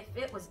if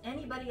it was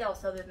anybody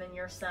else other than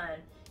your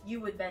son, you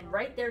would have been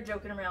right there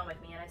joking around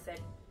with me. And I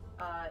said,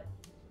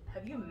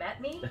 have you met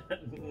me?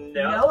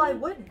 No, I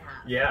wouldn't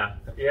have. Yeah,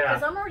 yeah.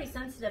 Because I'm already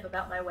sensitive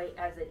about my weight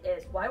as it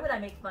is. Why would I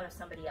make fun of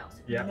somebody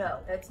else? Yeah. No,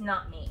 it's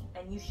not me,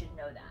 and you should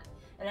know that.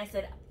 And I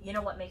said, you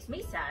know what makes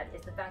me sad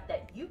is the fact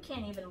that you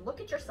can't even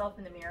look at yourself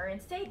in the mirror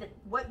and say that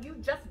what you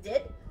just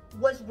did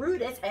was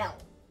rude as hell.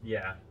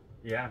 Yeah,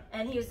 yeah.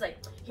 And he was like,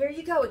 here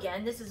you go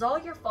again. This is all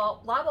your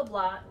fault, blah, blah,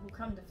 blah. We'll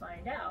come to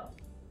find out,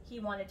 he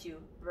wanted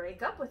to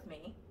break up with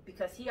me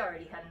because he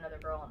already had another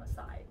girl on the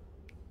side.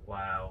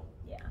 Wow.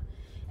 Yeah.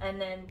 And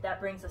then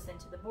that brings us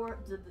into the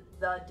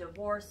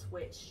divorce,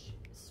 which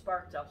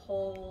sparked a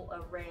whole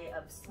array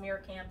of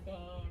smear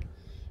campaign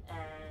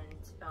and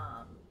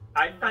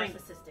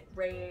narcissistic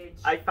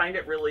rage. I find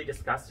it really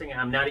disgusting.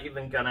 I'm not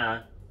even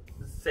gonna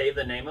say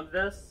the name of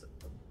this,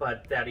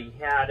 but that he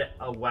had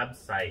a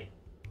website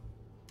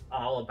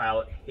all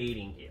about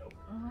hating you,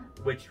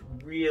 which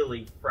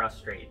really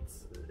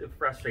frustrates the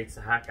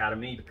heck out of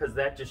me, because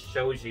that just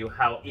shows you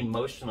how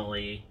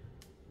emotionally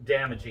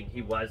damaging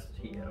he was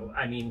to you.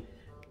 I mean,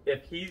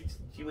 if he's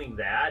doing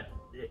that,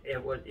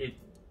 it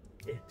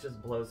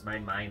just blows my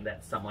mind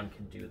that someone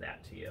can do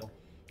that to you.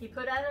 He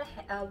put out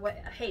a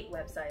hate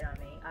website on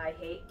me.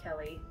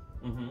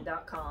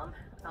 ihatekelly.com.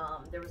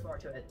 There was more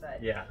to it,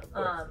 but yeah, of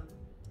course.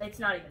 it's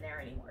not even there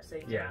anymore, so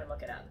you can't even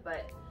look it up.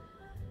 But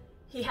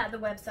he had the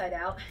website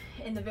out.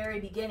 In the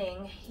very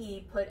beginning,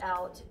 he put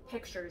out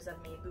pictures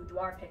of me,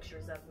 boudoir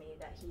pictures of me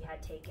that he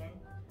had taken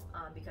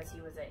because he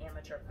was an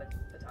amateur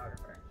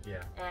photographer.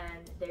 Yeah.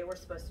 And they were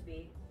supposed to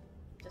be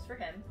just for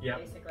him,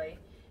 basically.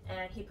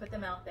 And he put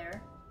them out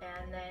there,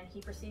 and then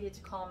he proceeded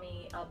to call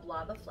me a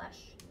blob of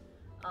flesh.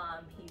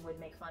 He would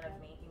make fun of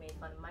me. He made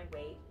fun of my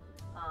weight.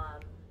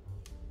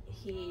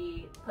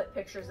 He put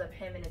pictures of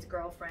him and his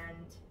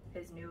girlfriend,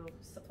 his new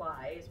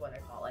supply is what I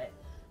call it,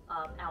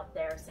 out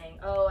there saying,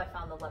 oh, I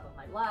found the love of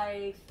my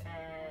life,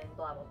 and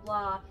blah, blah,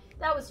 blah.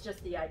 That was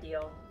just the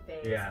ideal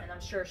phase, and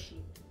I'm sure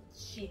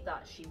she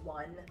thought she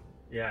won.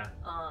 Yeah.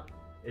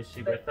 Is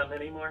she with them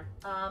anymore?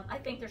 I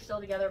think they're still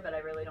together, but I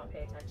really don't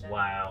pay attention.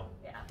 Wow.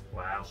 Yeah.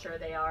 Wow. I'm sure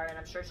they are, and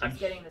I'm sure she's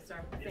getting the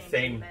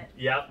same treatment.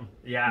 Yep.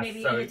 Yeah.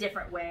 Maybe in a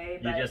different way.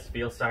 But you just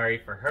feel sorry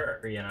for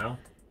her, you know?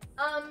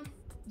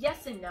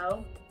 Yes and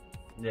no.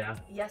 Yeah.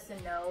 Yes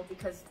and no,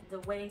 because the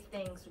way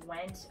things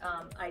went,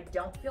 I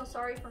don't feel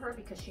sorry for her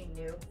because she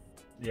knew.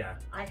 Yeah.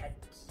 I had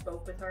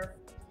spoke with her.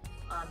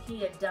 He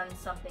had done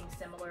something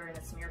similar in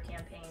a smear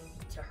campaign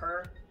to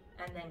her,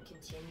 and then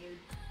continued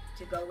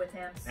to go with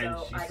him. So and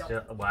she's I don't.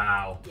 Still,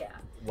 wow. Yeah.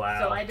 Wow.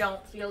 So I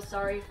don't feel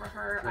sorry for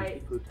her.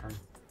 I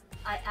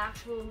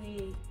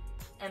actually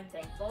am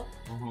thankful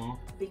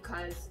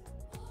because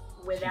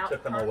without she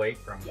took him away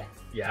from. Yes.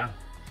 Yeah.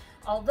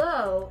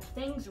 Although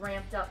things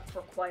ramped up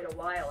for quite a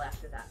while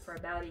after that, for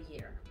about a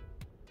year.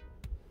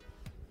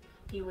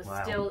 He was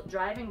still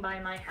driving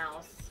by my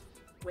house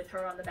with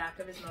her on the back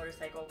of his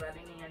motorcycle,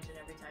 revving the engine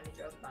every time he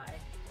drove by.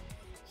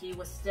 He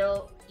was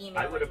still emailing me.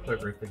 I would have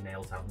put roofing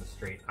nails out in the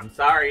street. I'm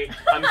sorry.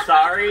 I'm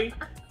sorry.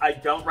 I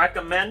don't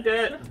recommend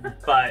it,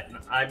 but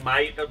I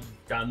might have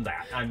done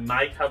that.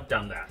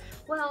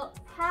 Well,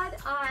 had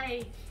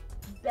I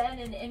been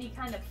in any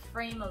kind of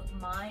frame of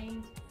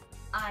mind,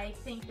 I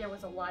think there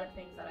was a lot of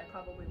things that I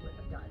probably would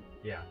have done.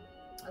 Yeah.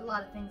 A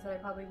lot of things that I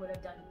probably would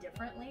have done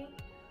differently.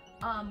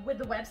 With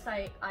the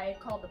website, I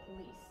called the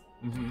police.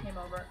 Came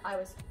over. I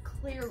was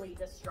clearly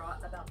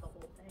distraught about the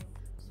whole thing. I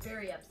was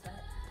very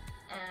upset.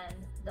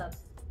 And the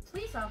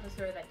police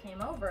officer that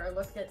came over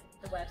looked at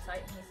the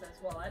website and he says,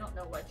 well, I don't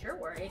know what you're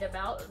worried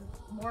about.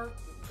 More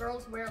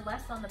girls wear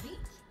less on the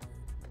beach.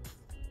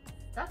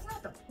 That's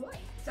not the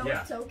point. So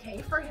it's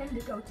okay for him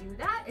to go do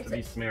that? To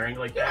be smearing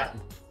like that?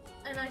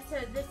 And I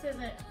said, this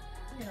isn't,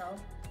 you know.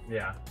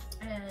 Yeah.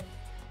 And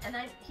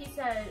he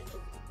said,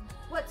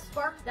 what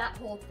sparked that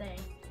whole thing?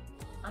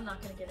 I'm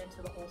not going to get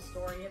into the whole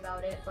story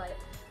about it, but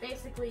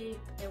basically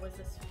it was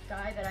this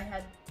guy that I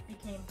had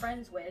became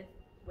friends with,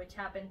 which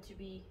happened to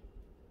be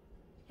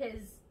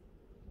his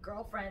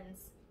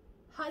girlfriend's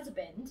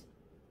husband.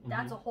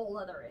 That's a whole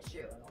other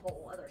issue and a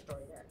whole other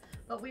story there.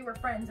 But we were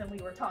friends and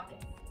we were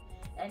talking.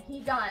 And he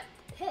got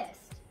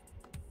pissed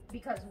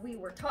because we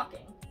were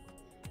talking.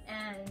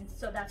 And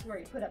so that's where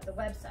he put up the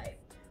website.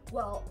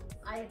 Well,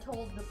 I had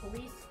told the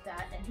police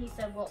that, and he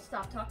said, well,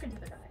 stop talking to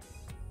the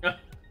guy.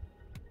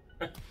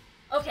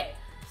 Okay,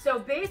 so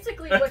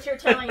basically what you're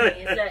telling me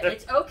is that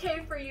it's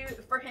okay for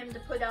him to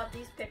put out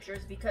these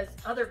pictures because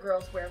other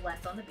girls wear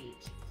less on the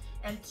beach.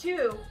 And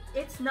two,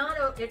 it's not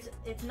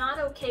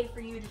okay for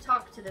you to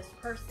talk to this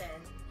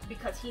person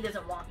because he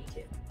doesn't want you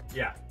to.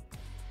 Yeah.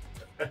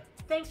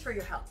 Thanks for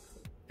your help.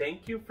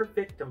 Thank you for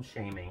victim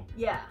shaming.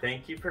 Yeah.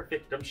 Thank you for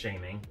victim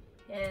shaming.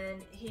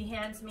 And he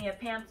hands me a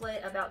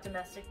pamphlet about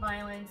domestic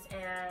violence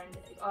and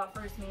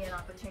offers me an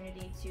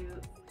opportunity to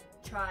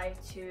try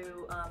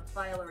to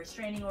file a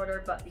restraining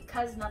order, but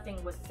because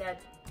nothing was said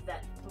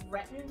that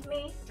threatened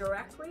me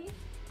directly,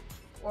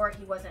 or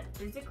he wasn't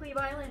physically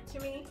violent to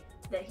me,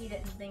 that he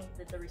didn't think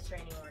that the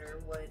restraining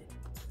order would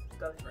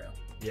go through.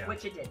 Yeah.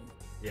 Which it didn't.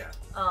 Yeah.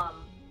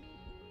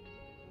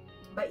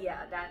 But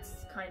yeah,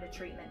 that's kind of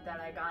treatment that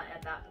I got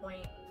at that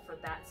point for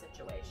that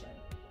situation.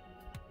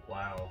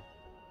 Wow.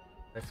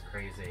 That's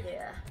crazy.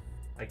 Yeah.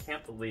 I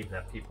can't believe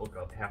that people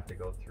have to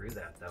go through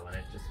that though, and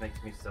it just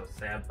makes me so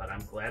sad, but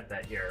I'm glad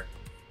that you're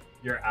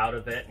out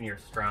of it and you're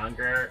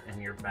stronger and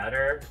you're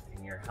better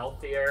and you're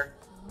healthier.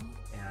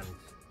 And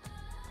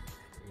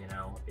you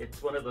know,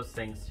 it's one of those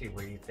things too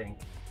where you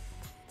think,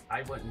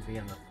 I wouldn't be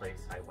in the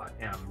place I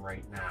am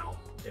right now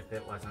if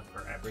it wasn't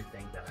for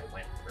everything that I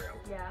went through.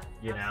 Yeah,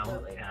 you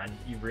absolutely. Know, and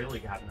you really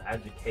got an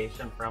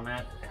education from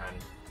it,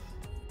 and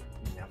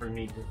you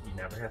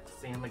never have to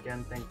see him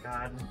again, thank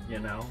God, you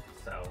know?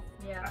 So,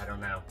 yeah. I don't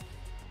know.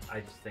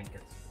 I just think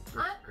it's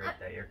great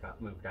that you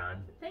got moved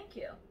on. Thank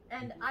you.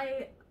 And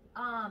I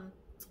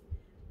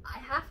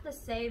have to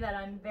say that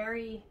I'm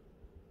very,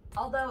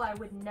 although I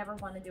would never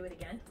want to do it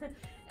again,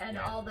 and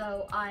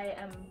although I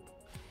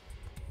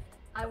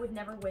would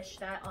never wish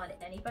that on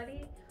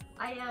anybody,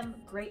 I am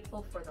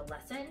grateful for the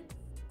lesson.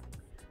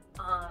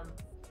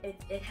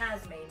 It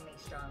has made me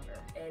stronger.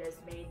 It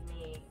has made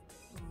me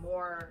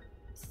more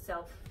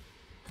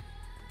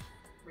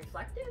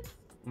self-reflective.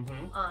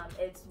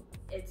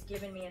 It's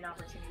given me an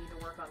opportunity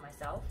to work on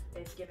myself.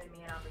 It's given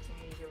me an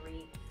opportunity to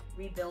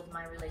rebuild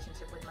my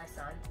relationship with my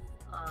son,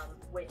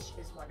 which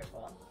is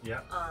wonderful.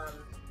 Yeah.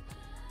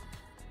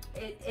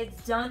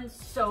 It's done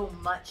so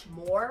much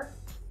more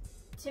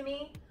to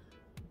me,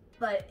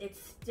 but it's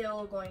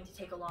still going to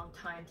take a long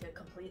time to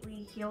completely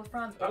heal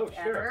from, if Oh, sure.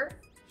 ever.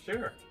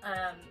 Sure.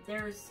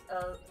 There's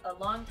a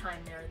long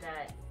time there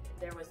that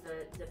there was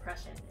the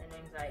depression and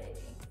anxiety,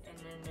 and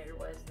then there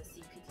was the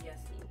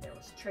CPTSD. There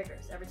was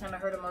triggers. Every time I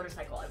heard a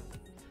motorcycle,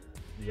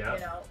 Yeah. you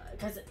know,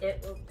 because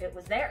it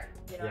was there.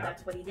 You know, Yeah.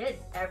 that's what he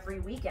did every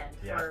weekend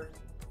Yeah. for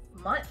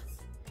months.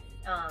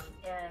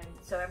 And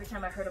so every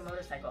time I heard a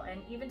motorcycle,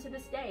 and even to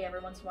this day,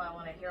 every once in a while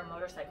when I hear a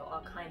motorcycle,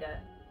 I'll kind of,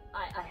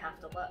 I have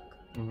to look.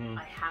 Mm-hmm.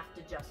 I have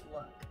to just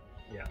look.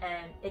 Yeah.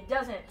 And it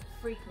doesn't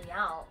freak me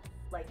out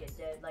like it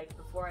did. Like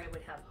before, I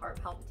would have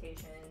heart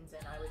palpitations,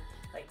 and I would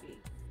like be,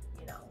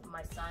 you know,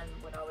 my son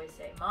would always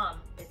say,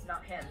 "Mom, it's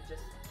not him.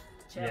 Just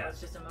chill. Yeah. It's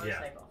just a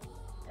motorcycle."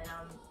 And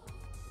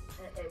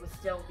it would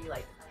still be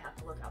like I have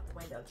to look out the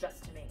window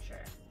just to make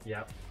sure.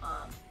 Yep.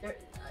 I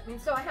mean,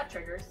 so I have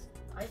triggers.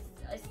 I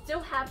still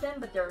have them,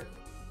 but they're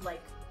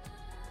like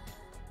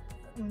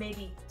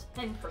maybe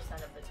 10%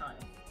 of the time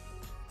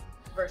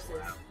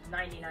versus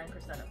 99%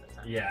 of the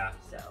time. Yeah.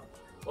 So.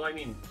 Well, I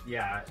mean,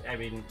 yeah. I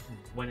mean,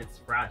 when it's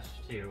fresh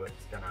too,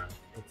 it's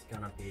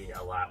gonna be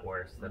a lot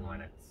worse than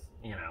when it's,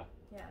 you know.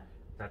 Yeah.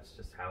 That's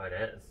just how it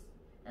is.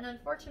 And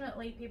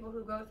unfortunately, people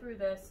who go through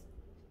this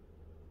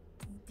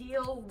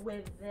deal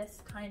with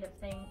this kind of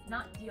thing,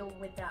 not deal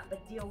with that,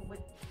 but deal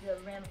with the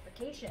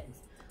ramifications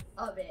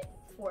of it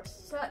for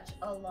such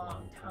a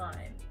long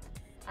time.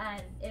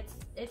 And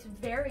it's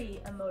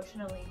very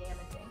emotionally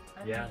damaging.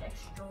 I Yeah. mean,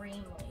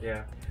 extremely.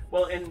 Yeah.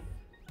 Well, and,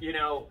 you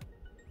know,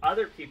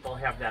 other people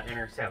have that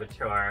inner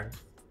saboteur,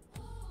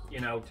 you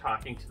know,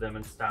 talking to them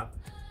and stuff.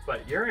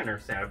 But your inner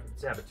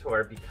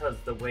saboteur, because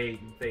the way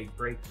they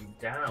break you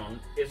down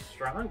is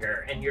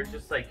stronger. And you're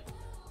just like,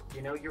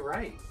 you know, you're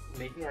right.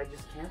 Maybe I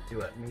just can't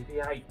do it.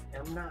 Maybe I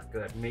am not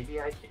good.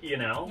 Maybe I, you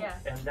know? Yeah.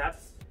 And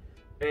that's,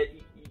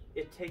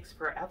 it takes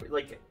forever.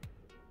 Like,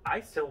 I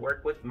still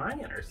work with my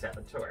inner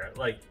saboteur.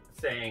 Like,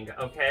 saying,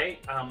 okay,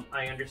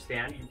 I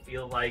understand you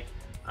feel like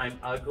I'm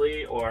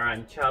ugly or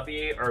I'm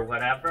chubby or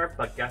whatever,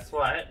 but guess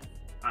what?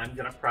 I'm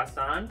gonna press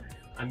on.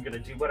 I'm gonna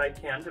do what I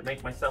can to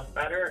make myself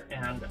better,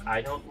 and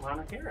I don't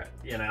want to hear it,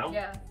 you know?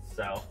 Yeah.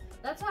 So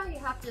That's how you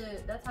have to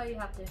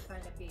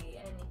kind of be,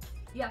 and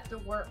you have to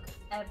work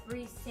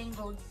every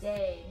single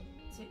day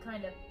to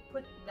kind of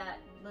put that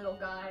little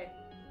guy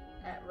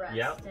at rest.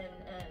 Yep.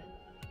 And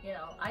you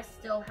know, I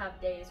still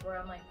have days where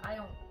I'm like, I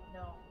don't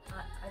know,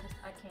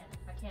 I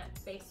can't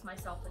face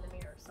myself in the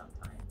mirror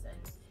sometimes,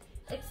 and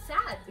it's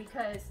sad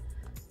because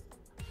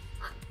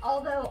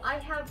although I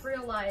have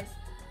realized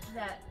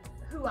that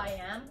who I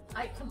am,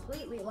 I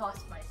completely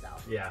lost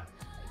myself. yeah,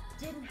 I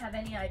didn't have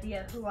any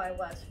idea who I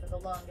was for the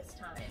longest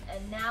time,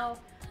 and now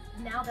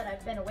that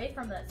I've been away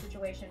from that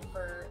situation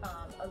for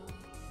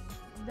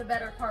the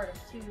better part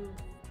of two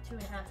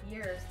and a half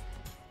years,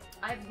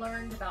 I've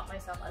learned about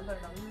myself. I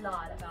learned a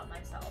lot about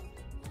myself.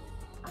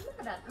 I'm not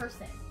a bad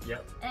person.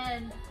 yep,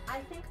 And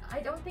I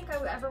don't think I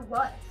ever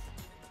was.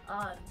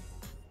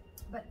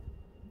 But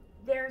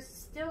there's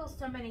still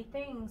so many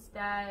things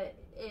that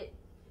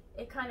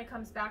it kind of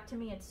comes back to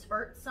me in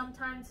spurts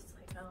sometimes. It's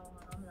like, oh,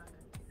 I'm not going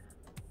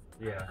to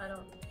do that. yeah, I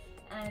don't.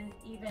 And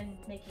even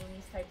making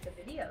these types of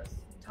videos,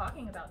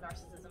 talking about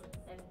narcissism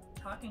and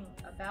talking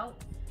about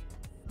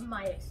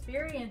my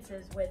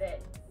experiences with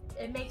it,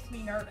 it makes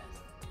me nervous.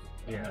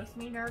 It Yeah. makes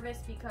me nervous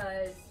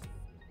because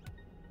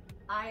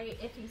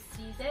if he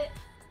sees it,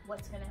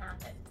 what's going to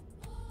happen?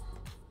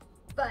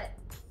 But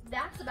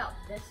that's about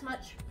this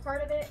much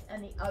part of it,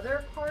 and the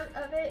other part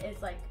of it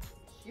is like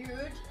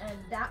huge, and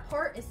that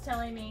part is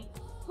telling me,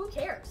 who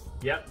cares?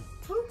 yep,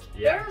 Who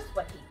Yeah. cares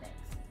what he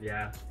thinks?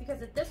 yeah,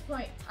 Because at this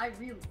point, I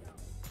really don't.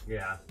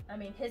 yeah, I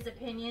mean, his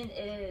opinion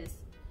it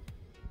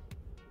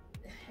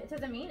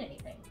doesn't mean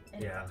anything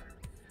anymore. yeah.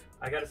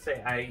 I gotta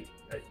say,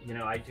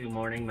 I do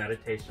morning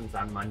meditations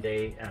on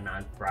Monday and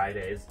on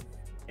Fridays,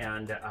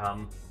 and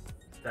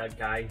the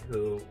guy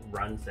who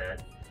runs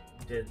it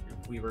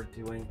we were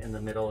doing in the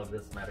middle of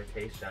this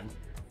meditation,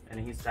 and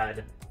he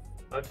said,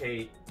 okay,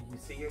 you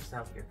see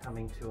yourself, you're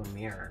coming to a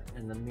mirror,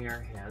 and the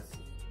mirror has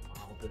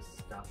all this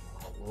stuff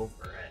all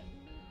over it,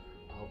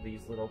 all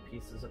these little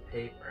pieces of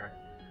paper,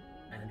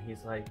 and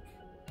he's like,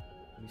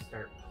 you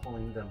start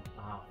pulling them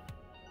off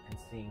and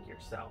seeing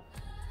yourself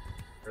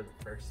for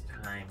the first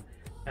time.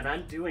 And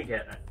I'm doing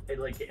it,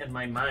 like in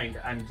my mind,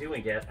 I'm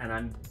doing it, and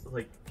I'm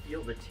like,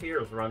 feel the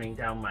tears running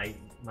down my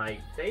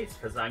face,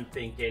 because I'm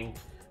thinking,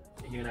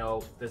 you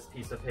know, this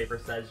piece of paper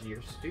says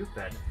you're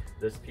stupid.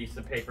 This piece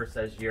of paper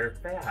says you're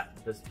fat.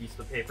 This piece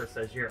of paper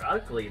says you're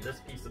ugly. This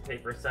piece of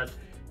paper says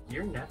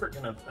you're never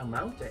gonna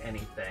amount to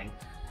anything.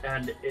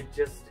 And it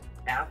just,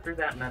 after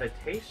that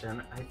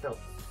meditation, I felt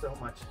so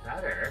much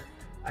better.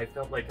 I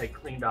felt like I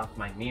cleaned off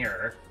my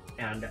mirror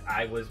and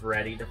I was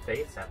ready to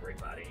face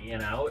everybody, you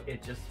know?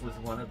 It just was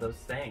one of those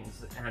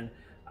things. And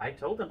I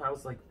told him, I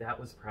was like, that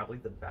was probably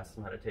the best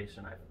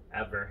meditation I've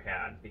ever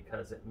had,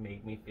 because it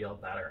made me feel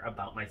better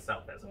about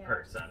myself as a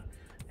person.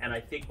 And I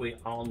think we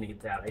all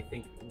need that. I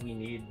think we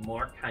need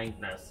more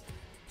kindness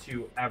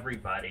to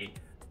everybody.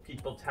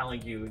 people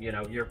telling you, you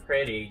know, you're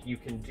pretty, you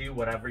can do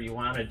whatever you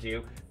want to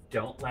do.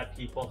 Don't let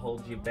people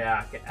hold you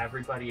back.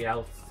 Everybody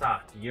else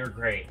sucked. You're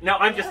great. No,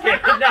 I'm just kidding.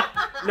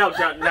 No,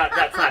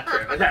 that's not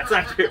true. That's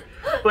not true.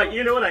 But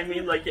you know what I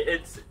mean? Like,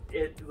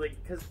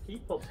 because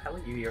people tell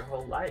you your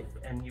whole life,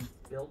 and you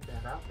build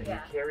that up, and you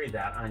carry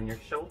that on your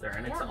shoulder,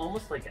 and it's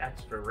almost like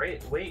extra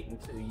weight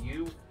until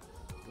you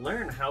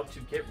learn how to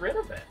get rid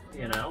of it,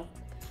 you know?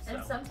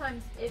 And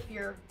sometimes if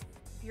you're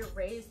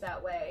raised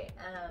that way,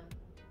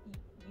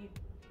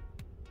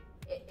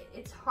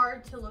 it's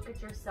hard to look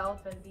at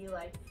yourself and be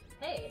like,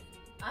 hey,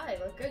 I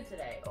look good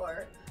today,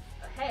 or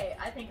hey,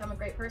 I think I'm a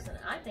great person,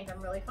 I think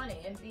I'm really funny,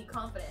 and be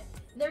confident.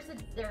 There's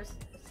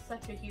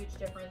such a huge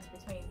difference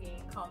between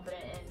being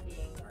confident and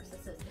being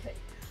narcissistic,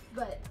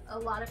 but a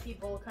lot of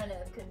people kind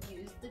of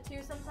confuse the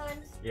two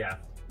sometimes. Yeah.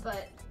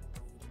 But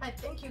I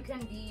think you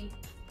can be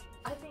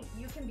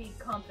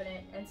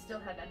confident and still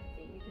have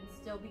empathy. You can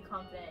still be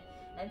confident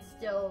and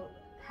still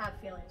have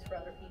feelings for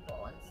other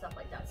people and stuff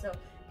like that. So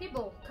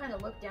people kind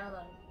of look down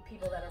on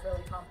people that are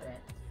really confident.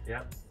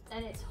 Yeah.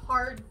 And it's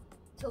hard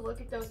to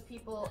look at those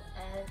people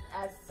and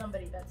as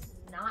somebody that's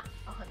not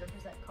 100%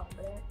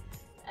 confident,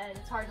 and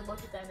it's hard to look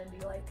at them and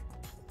be like,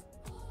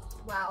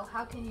 wow,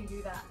 how can you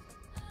do that?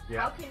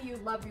 Yeah. How can you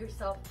love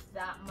yourself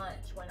that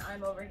much when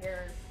I'm over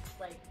here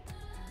like,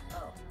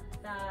 oh, I'm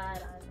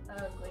fat, I'm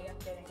ugly, I'm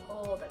getting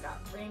old, I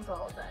got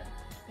wrinkles, and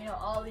you know,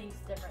 all these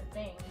different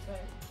things.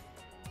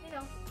 When, you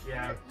know,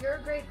 you're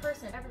a great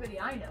person. Everybody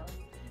I know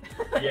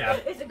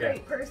is a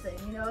great person.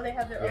 You know, they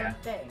have their own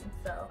thing.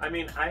 So I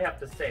mean, I have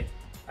to say,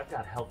 I've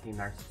got healthy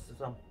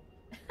narcissism.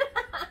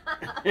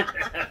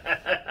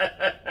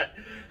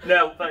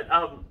 No, but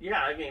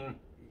yeah, I mean,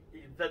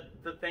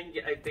 the thing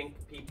I think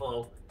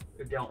people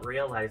don't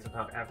realize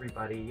about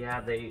everybody,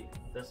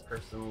 this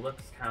person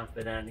looks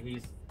confident,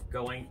 he's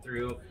going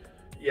through,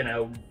 you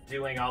know,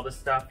 doing all the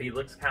stuff, he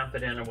looks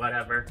confident or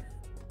whatever.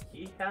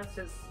 He has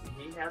his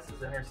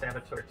inner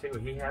saboteur too.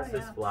 He has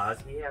his flaws.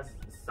 He has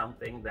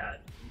something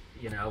that,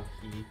 you know,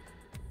 he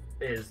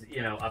is,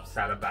 you know,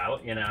 upset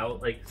about, you know,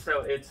 like,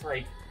 so it's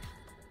like,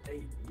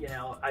 you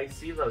know, I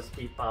see those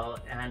people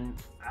and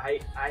I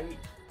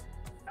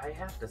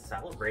have to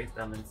celebrate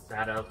them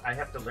I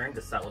have to learn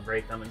to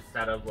celebrate them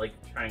instead of like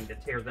trying to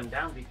tear them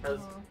down,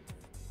 because,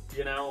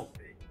 you know,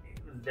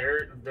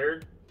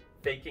 they're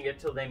faking it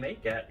till they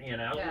make it, you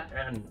know? Yeah.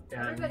 And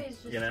everybody's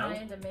just, you know,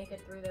 trying to make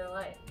it through their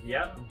life.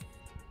 Yep. You know?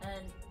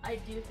 And I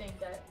do think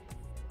that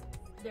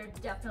there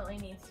definitely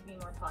needs to be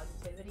more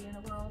positivity in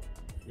the world.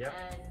 Yep.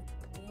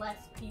 And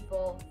less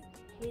people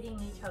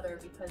hating each other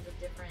because of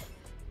different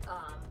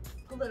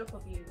political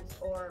views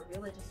or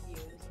religious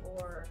views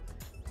or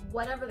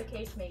whatever the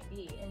case may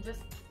be, and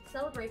just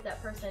celebrate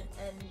that person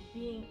and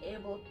being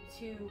able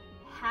to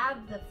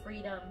have the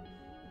freedom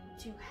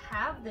to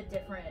have the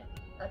different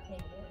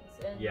opinions.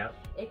 And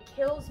it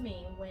kills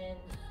me when,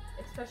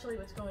 especially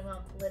what's going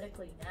on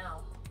politically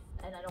now,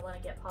 and I don't want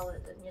to get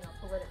political,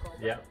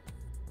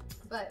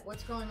 but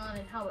what's going on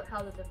and how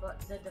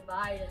the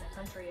divide in the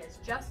country is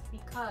just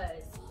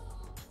because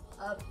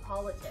of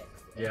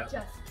politics. It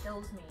just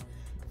kills me.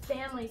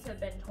 Families have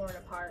been torn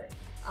apart.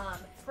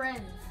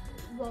 Friends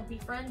won't be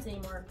friends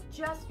anymore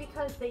just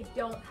because they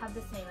don't have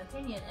the same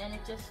opinion, and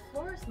it just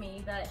floors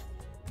me that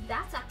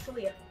that's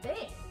actually a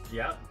thing.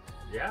 Yeah.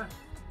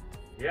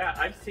 Yeah,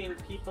 I've seen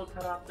people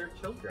cut off their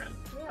children.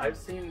 Yeah. I've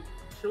seen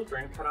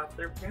children cut off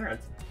their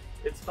parents.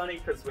 It's funny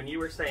because when you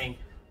were saying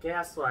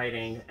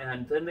gaslighting,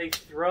 and then they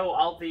throw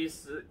all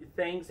these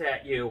things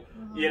at you,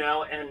 you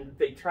know, and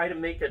they try to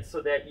make it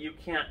so that you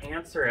can't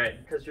answer it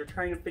because you're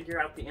trying to figure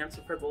out the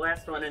answer for the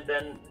last one, and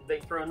then they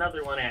throw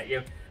another one at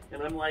you.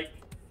 And I'm like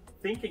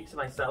thinking to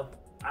myself,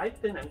 I've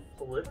been in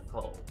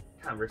political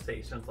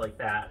conversations like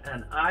that,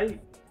 and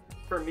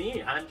for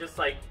me, I'm just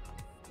like,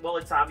 well,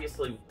 it's obvious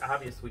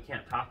we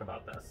can't talk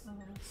about this.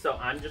 So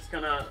I'm just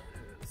gonna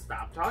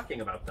stop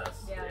talking about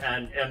this.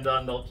 Yeah. And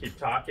then they'll keep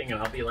talking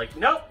and I'll be like,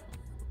 nope.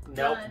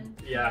 Done.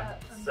 Yeah.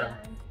 So,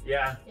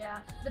 yeah.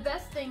 The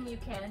best thing you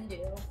can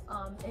do,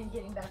 and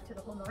getting back to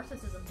the whole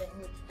narcissism thing,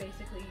 which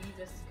basically you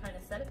just kind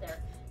of said it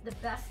there, the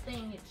best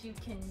thing that you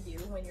can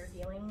do when you're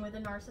dealing with a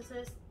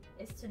narcissist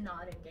is to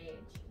not engage.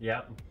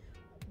 Yep.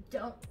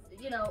 Don't,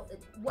 you know,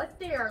 what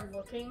they are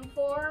looking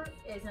for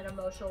is an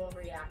emotional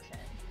reaction.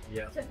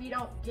 Yeah. So if you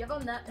don't give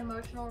them that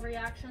emotional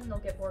reaction, they'll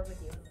get bored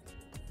with you.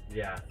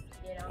 Yeah.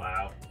 You know?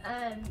 Wow.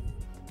 And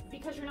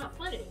because you're not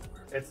fun anymore.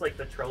 It's like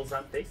the trolls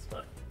on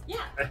Facebook.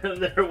 Yeah. And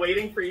they're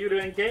waiting for you to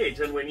engage,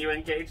 and when you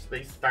engage,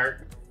 they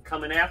start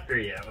coming after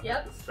you.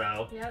 Yep.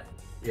 So. Yep.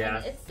 Yeah.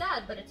 And it's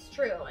sad, but it's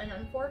true. And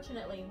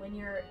unfortunately, when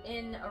you're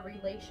in a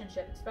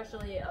relationship,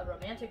 especially a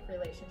romantic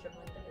relationship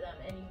with them,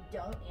 and you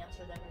don't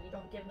answer them or you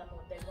don't give them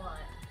what they want,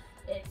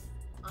 it's,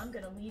 I'm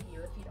gonna leave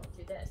you if you don't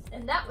do this.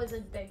 And that was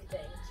a big thing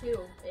too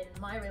in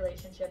my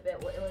relationship.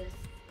 It was,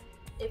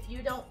 if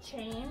you don't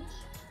change,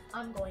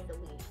 I'm going to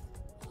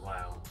leave.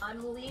 Wow.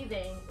 I'm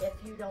leaving if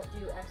you don't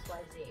do X, Y,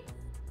 Z.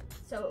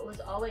 So it was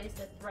always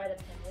the threat of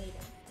him leaving,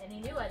 and he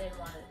knew I didn't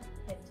want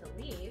him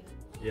to leave.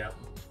 Yep.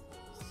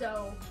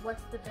 So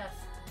what's the best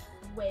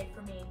way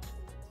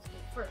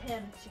for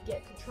him to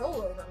get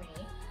control over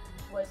me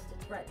was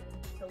to threaten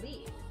to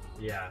leave.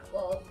 Yeah.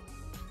 Well,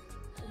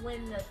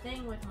 when the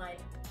thing with my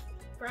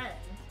friend,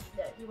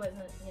 that he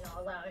wasn't, you know,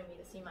 allowing me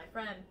to see my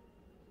friend,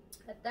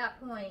 at that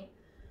point,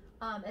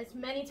 as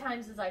many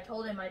times as I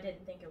told him I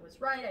didn't think it was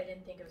right, I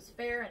didn't think it was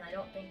fair, and I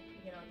don't think,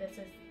 you know, this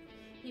is,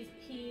 he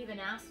even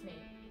asked me,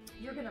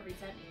 you're going to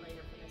resent me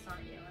later for this,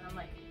 aren't you? And I'm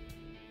like,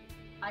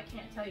 I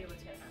can't tell you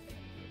what's going to happen in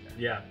the future.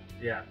 Yeah,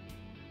 yeah,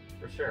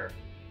 for sure.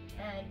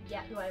 And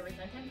yeah, do I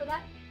resent him for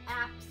that?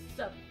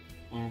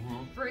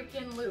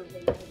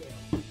 Freaking-lutely I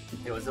do.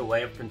 It was a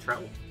way of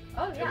control.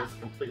 Oh yeah. It was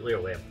completely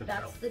a way of control.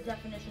 That's the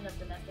definition of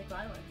domestic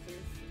violence,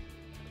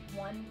 is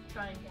one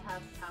trying to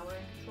have power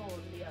and control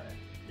over the other.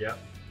 Yep,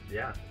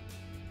 yeah.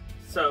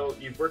 So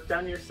you've worked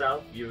on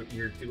yourself,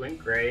 you're doing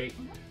great.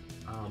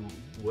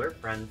 We're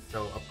friends,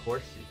 so of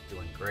course she's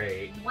doing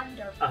great.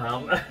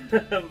 Wonderful.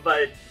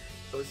 But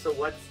so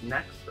what's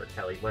next for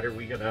Kelly? What are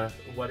we gonna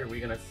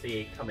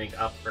see coming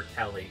up for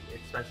Kelly,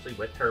 especially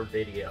with her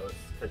videos?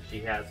 Because she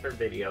has her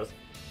videos,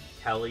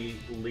 Kelly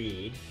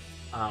Leigh,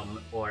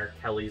 or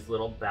Kelly's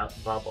Little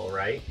Bubble,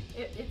 right?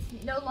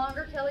 It's no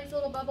longer Kelly's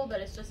Little Bubble, but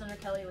it's just under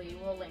Kelly Leigh.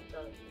 We'll link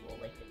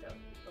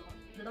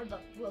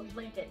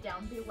it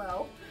down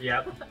below.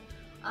 Yep.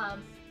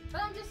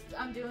 But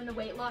I'm doing the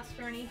weight loss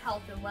journey,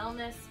 health and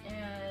wellness,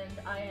 and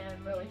I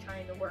am really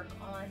trying to work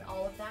on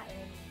all of that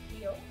and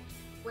heal,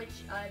 which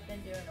I've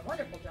been doing a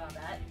wonderful job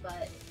at,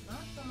 but not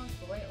so much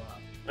the weight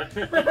loss.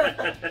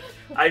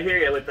 I hear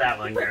you with that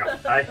one, girl.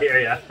 I hear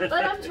you.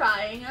 But I'm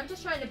trying. I'm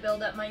just trying to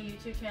build up my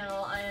YouTube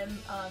channel. I am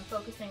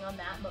focusing on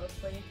that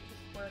mostly,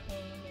 just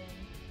working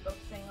and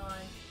focusing on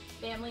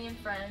family and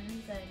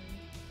friends and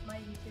my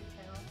YouTube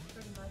channel,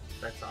 pretty much.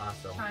 That's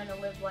awesome. Trying to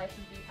live life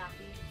and be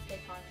happy, stay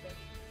positive.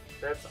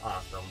 That's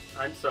awesome.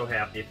 I'm so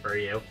happy for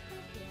you.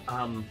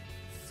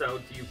 So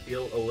do you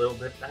feel a little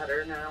bit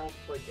better now,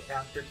 like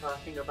after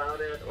talking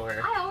about it,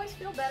 or? I always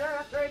feel better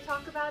after I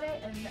talk about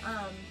it, and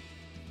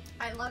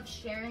I love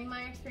sharing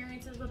my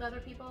experiences with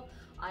other people.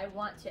 I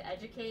want to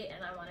educate,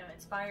 and I want to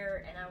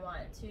inspire, and I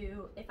want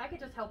to, if I could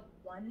just help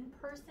one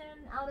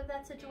person out of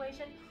that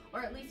situation,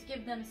 or at least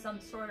give them some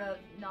sort of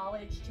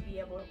knowledge to be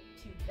able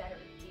to better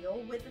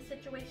deal with the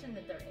situation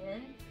that they're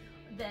in,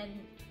 then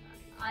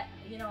I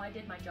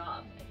did my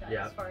job,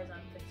 as far as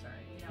I'm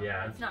concerned. You know,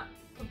 yeah. It's not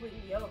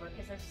completely over,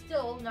 because there's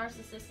still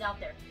narcissists out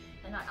there,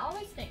 and I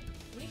always think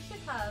we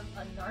should have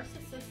a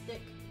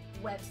narcissistic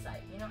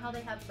website. You know how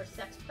they have for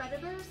sex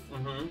predators?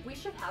 We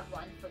should have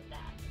one for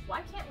that.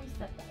 Why can't we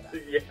set that up?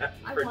 Yeah,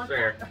 for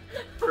sure.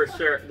 For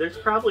sure. There's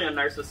probably a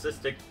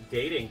narcissistic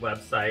dating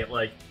website.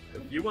 Like,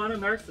 if you want a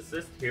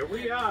narcissist, here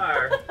we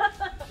are.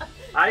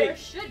 There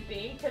should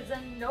be, because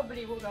then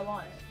nobody will go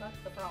on it. That's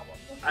the problem.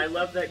 I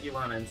love that you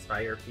want to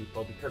inspire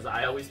people, because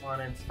I always want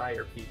to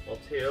inspire people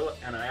too.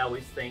 And I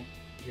always think,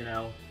 you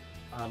know,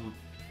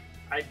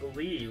 I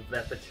believe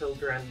that the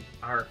children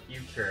are our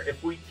future.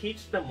 If we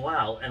teach them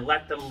well and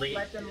let them lead.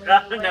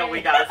 No,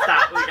 we gotta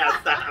stop. We gotta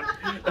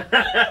stop.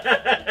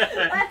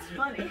 That's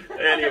funny.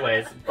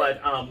 Anyways,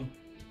 but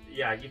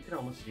yeah, you can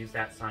almost use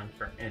that song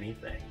for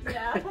anything.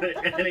 Yeah.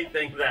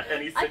 Anything,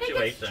 any situation. I think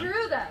it's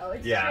true though.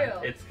 It's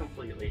true. It's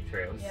completely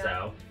true. Yeah.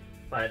 So,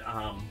 but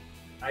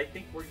I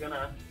think we're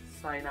gonna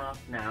sign off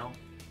now.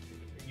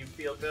 You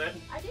feel good?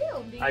 I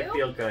do. Do you? I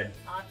feel good.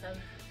 Awesome.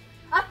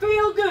 I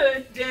feel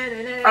good.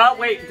 Oh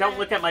wait, don't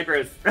look at my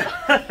bruise.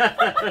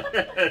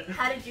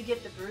 How did you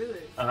get the bruise?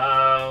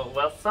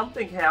 Well,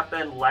 something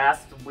happened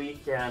last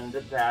weekend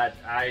that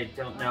I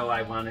don't know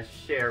I want to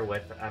share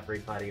with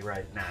everybody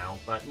right now,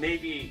 but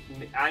maybe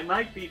I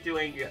might be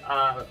doing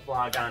a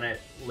vlog on it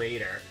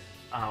later,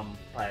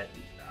 but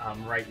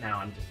right now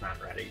I'm just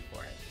not ready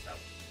for it, so.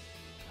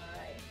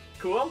 Alright.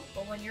 Cool?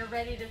 Well, when you're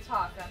ready to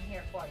talk, I'm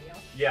here for you.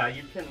 Yeah,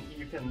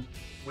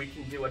 we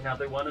can do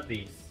another one of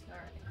these.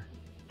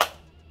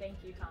 Thank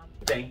you, Tom.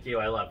 Thank you.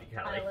 I love you,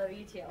 Kelly. I love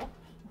you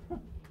too.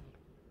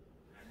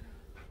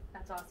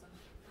 That's awesome.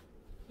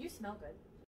 You smell good.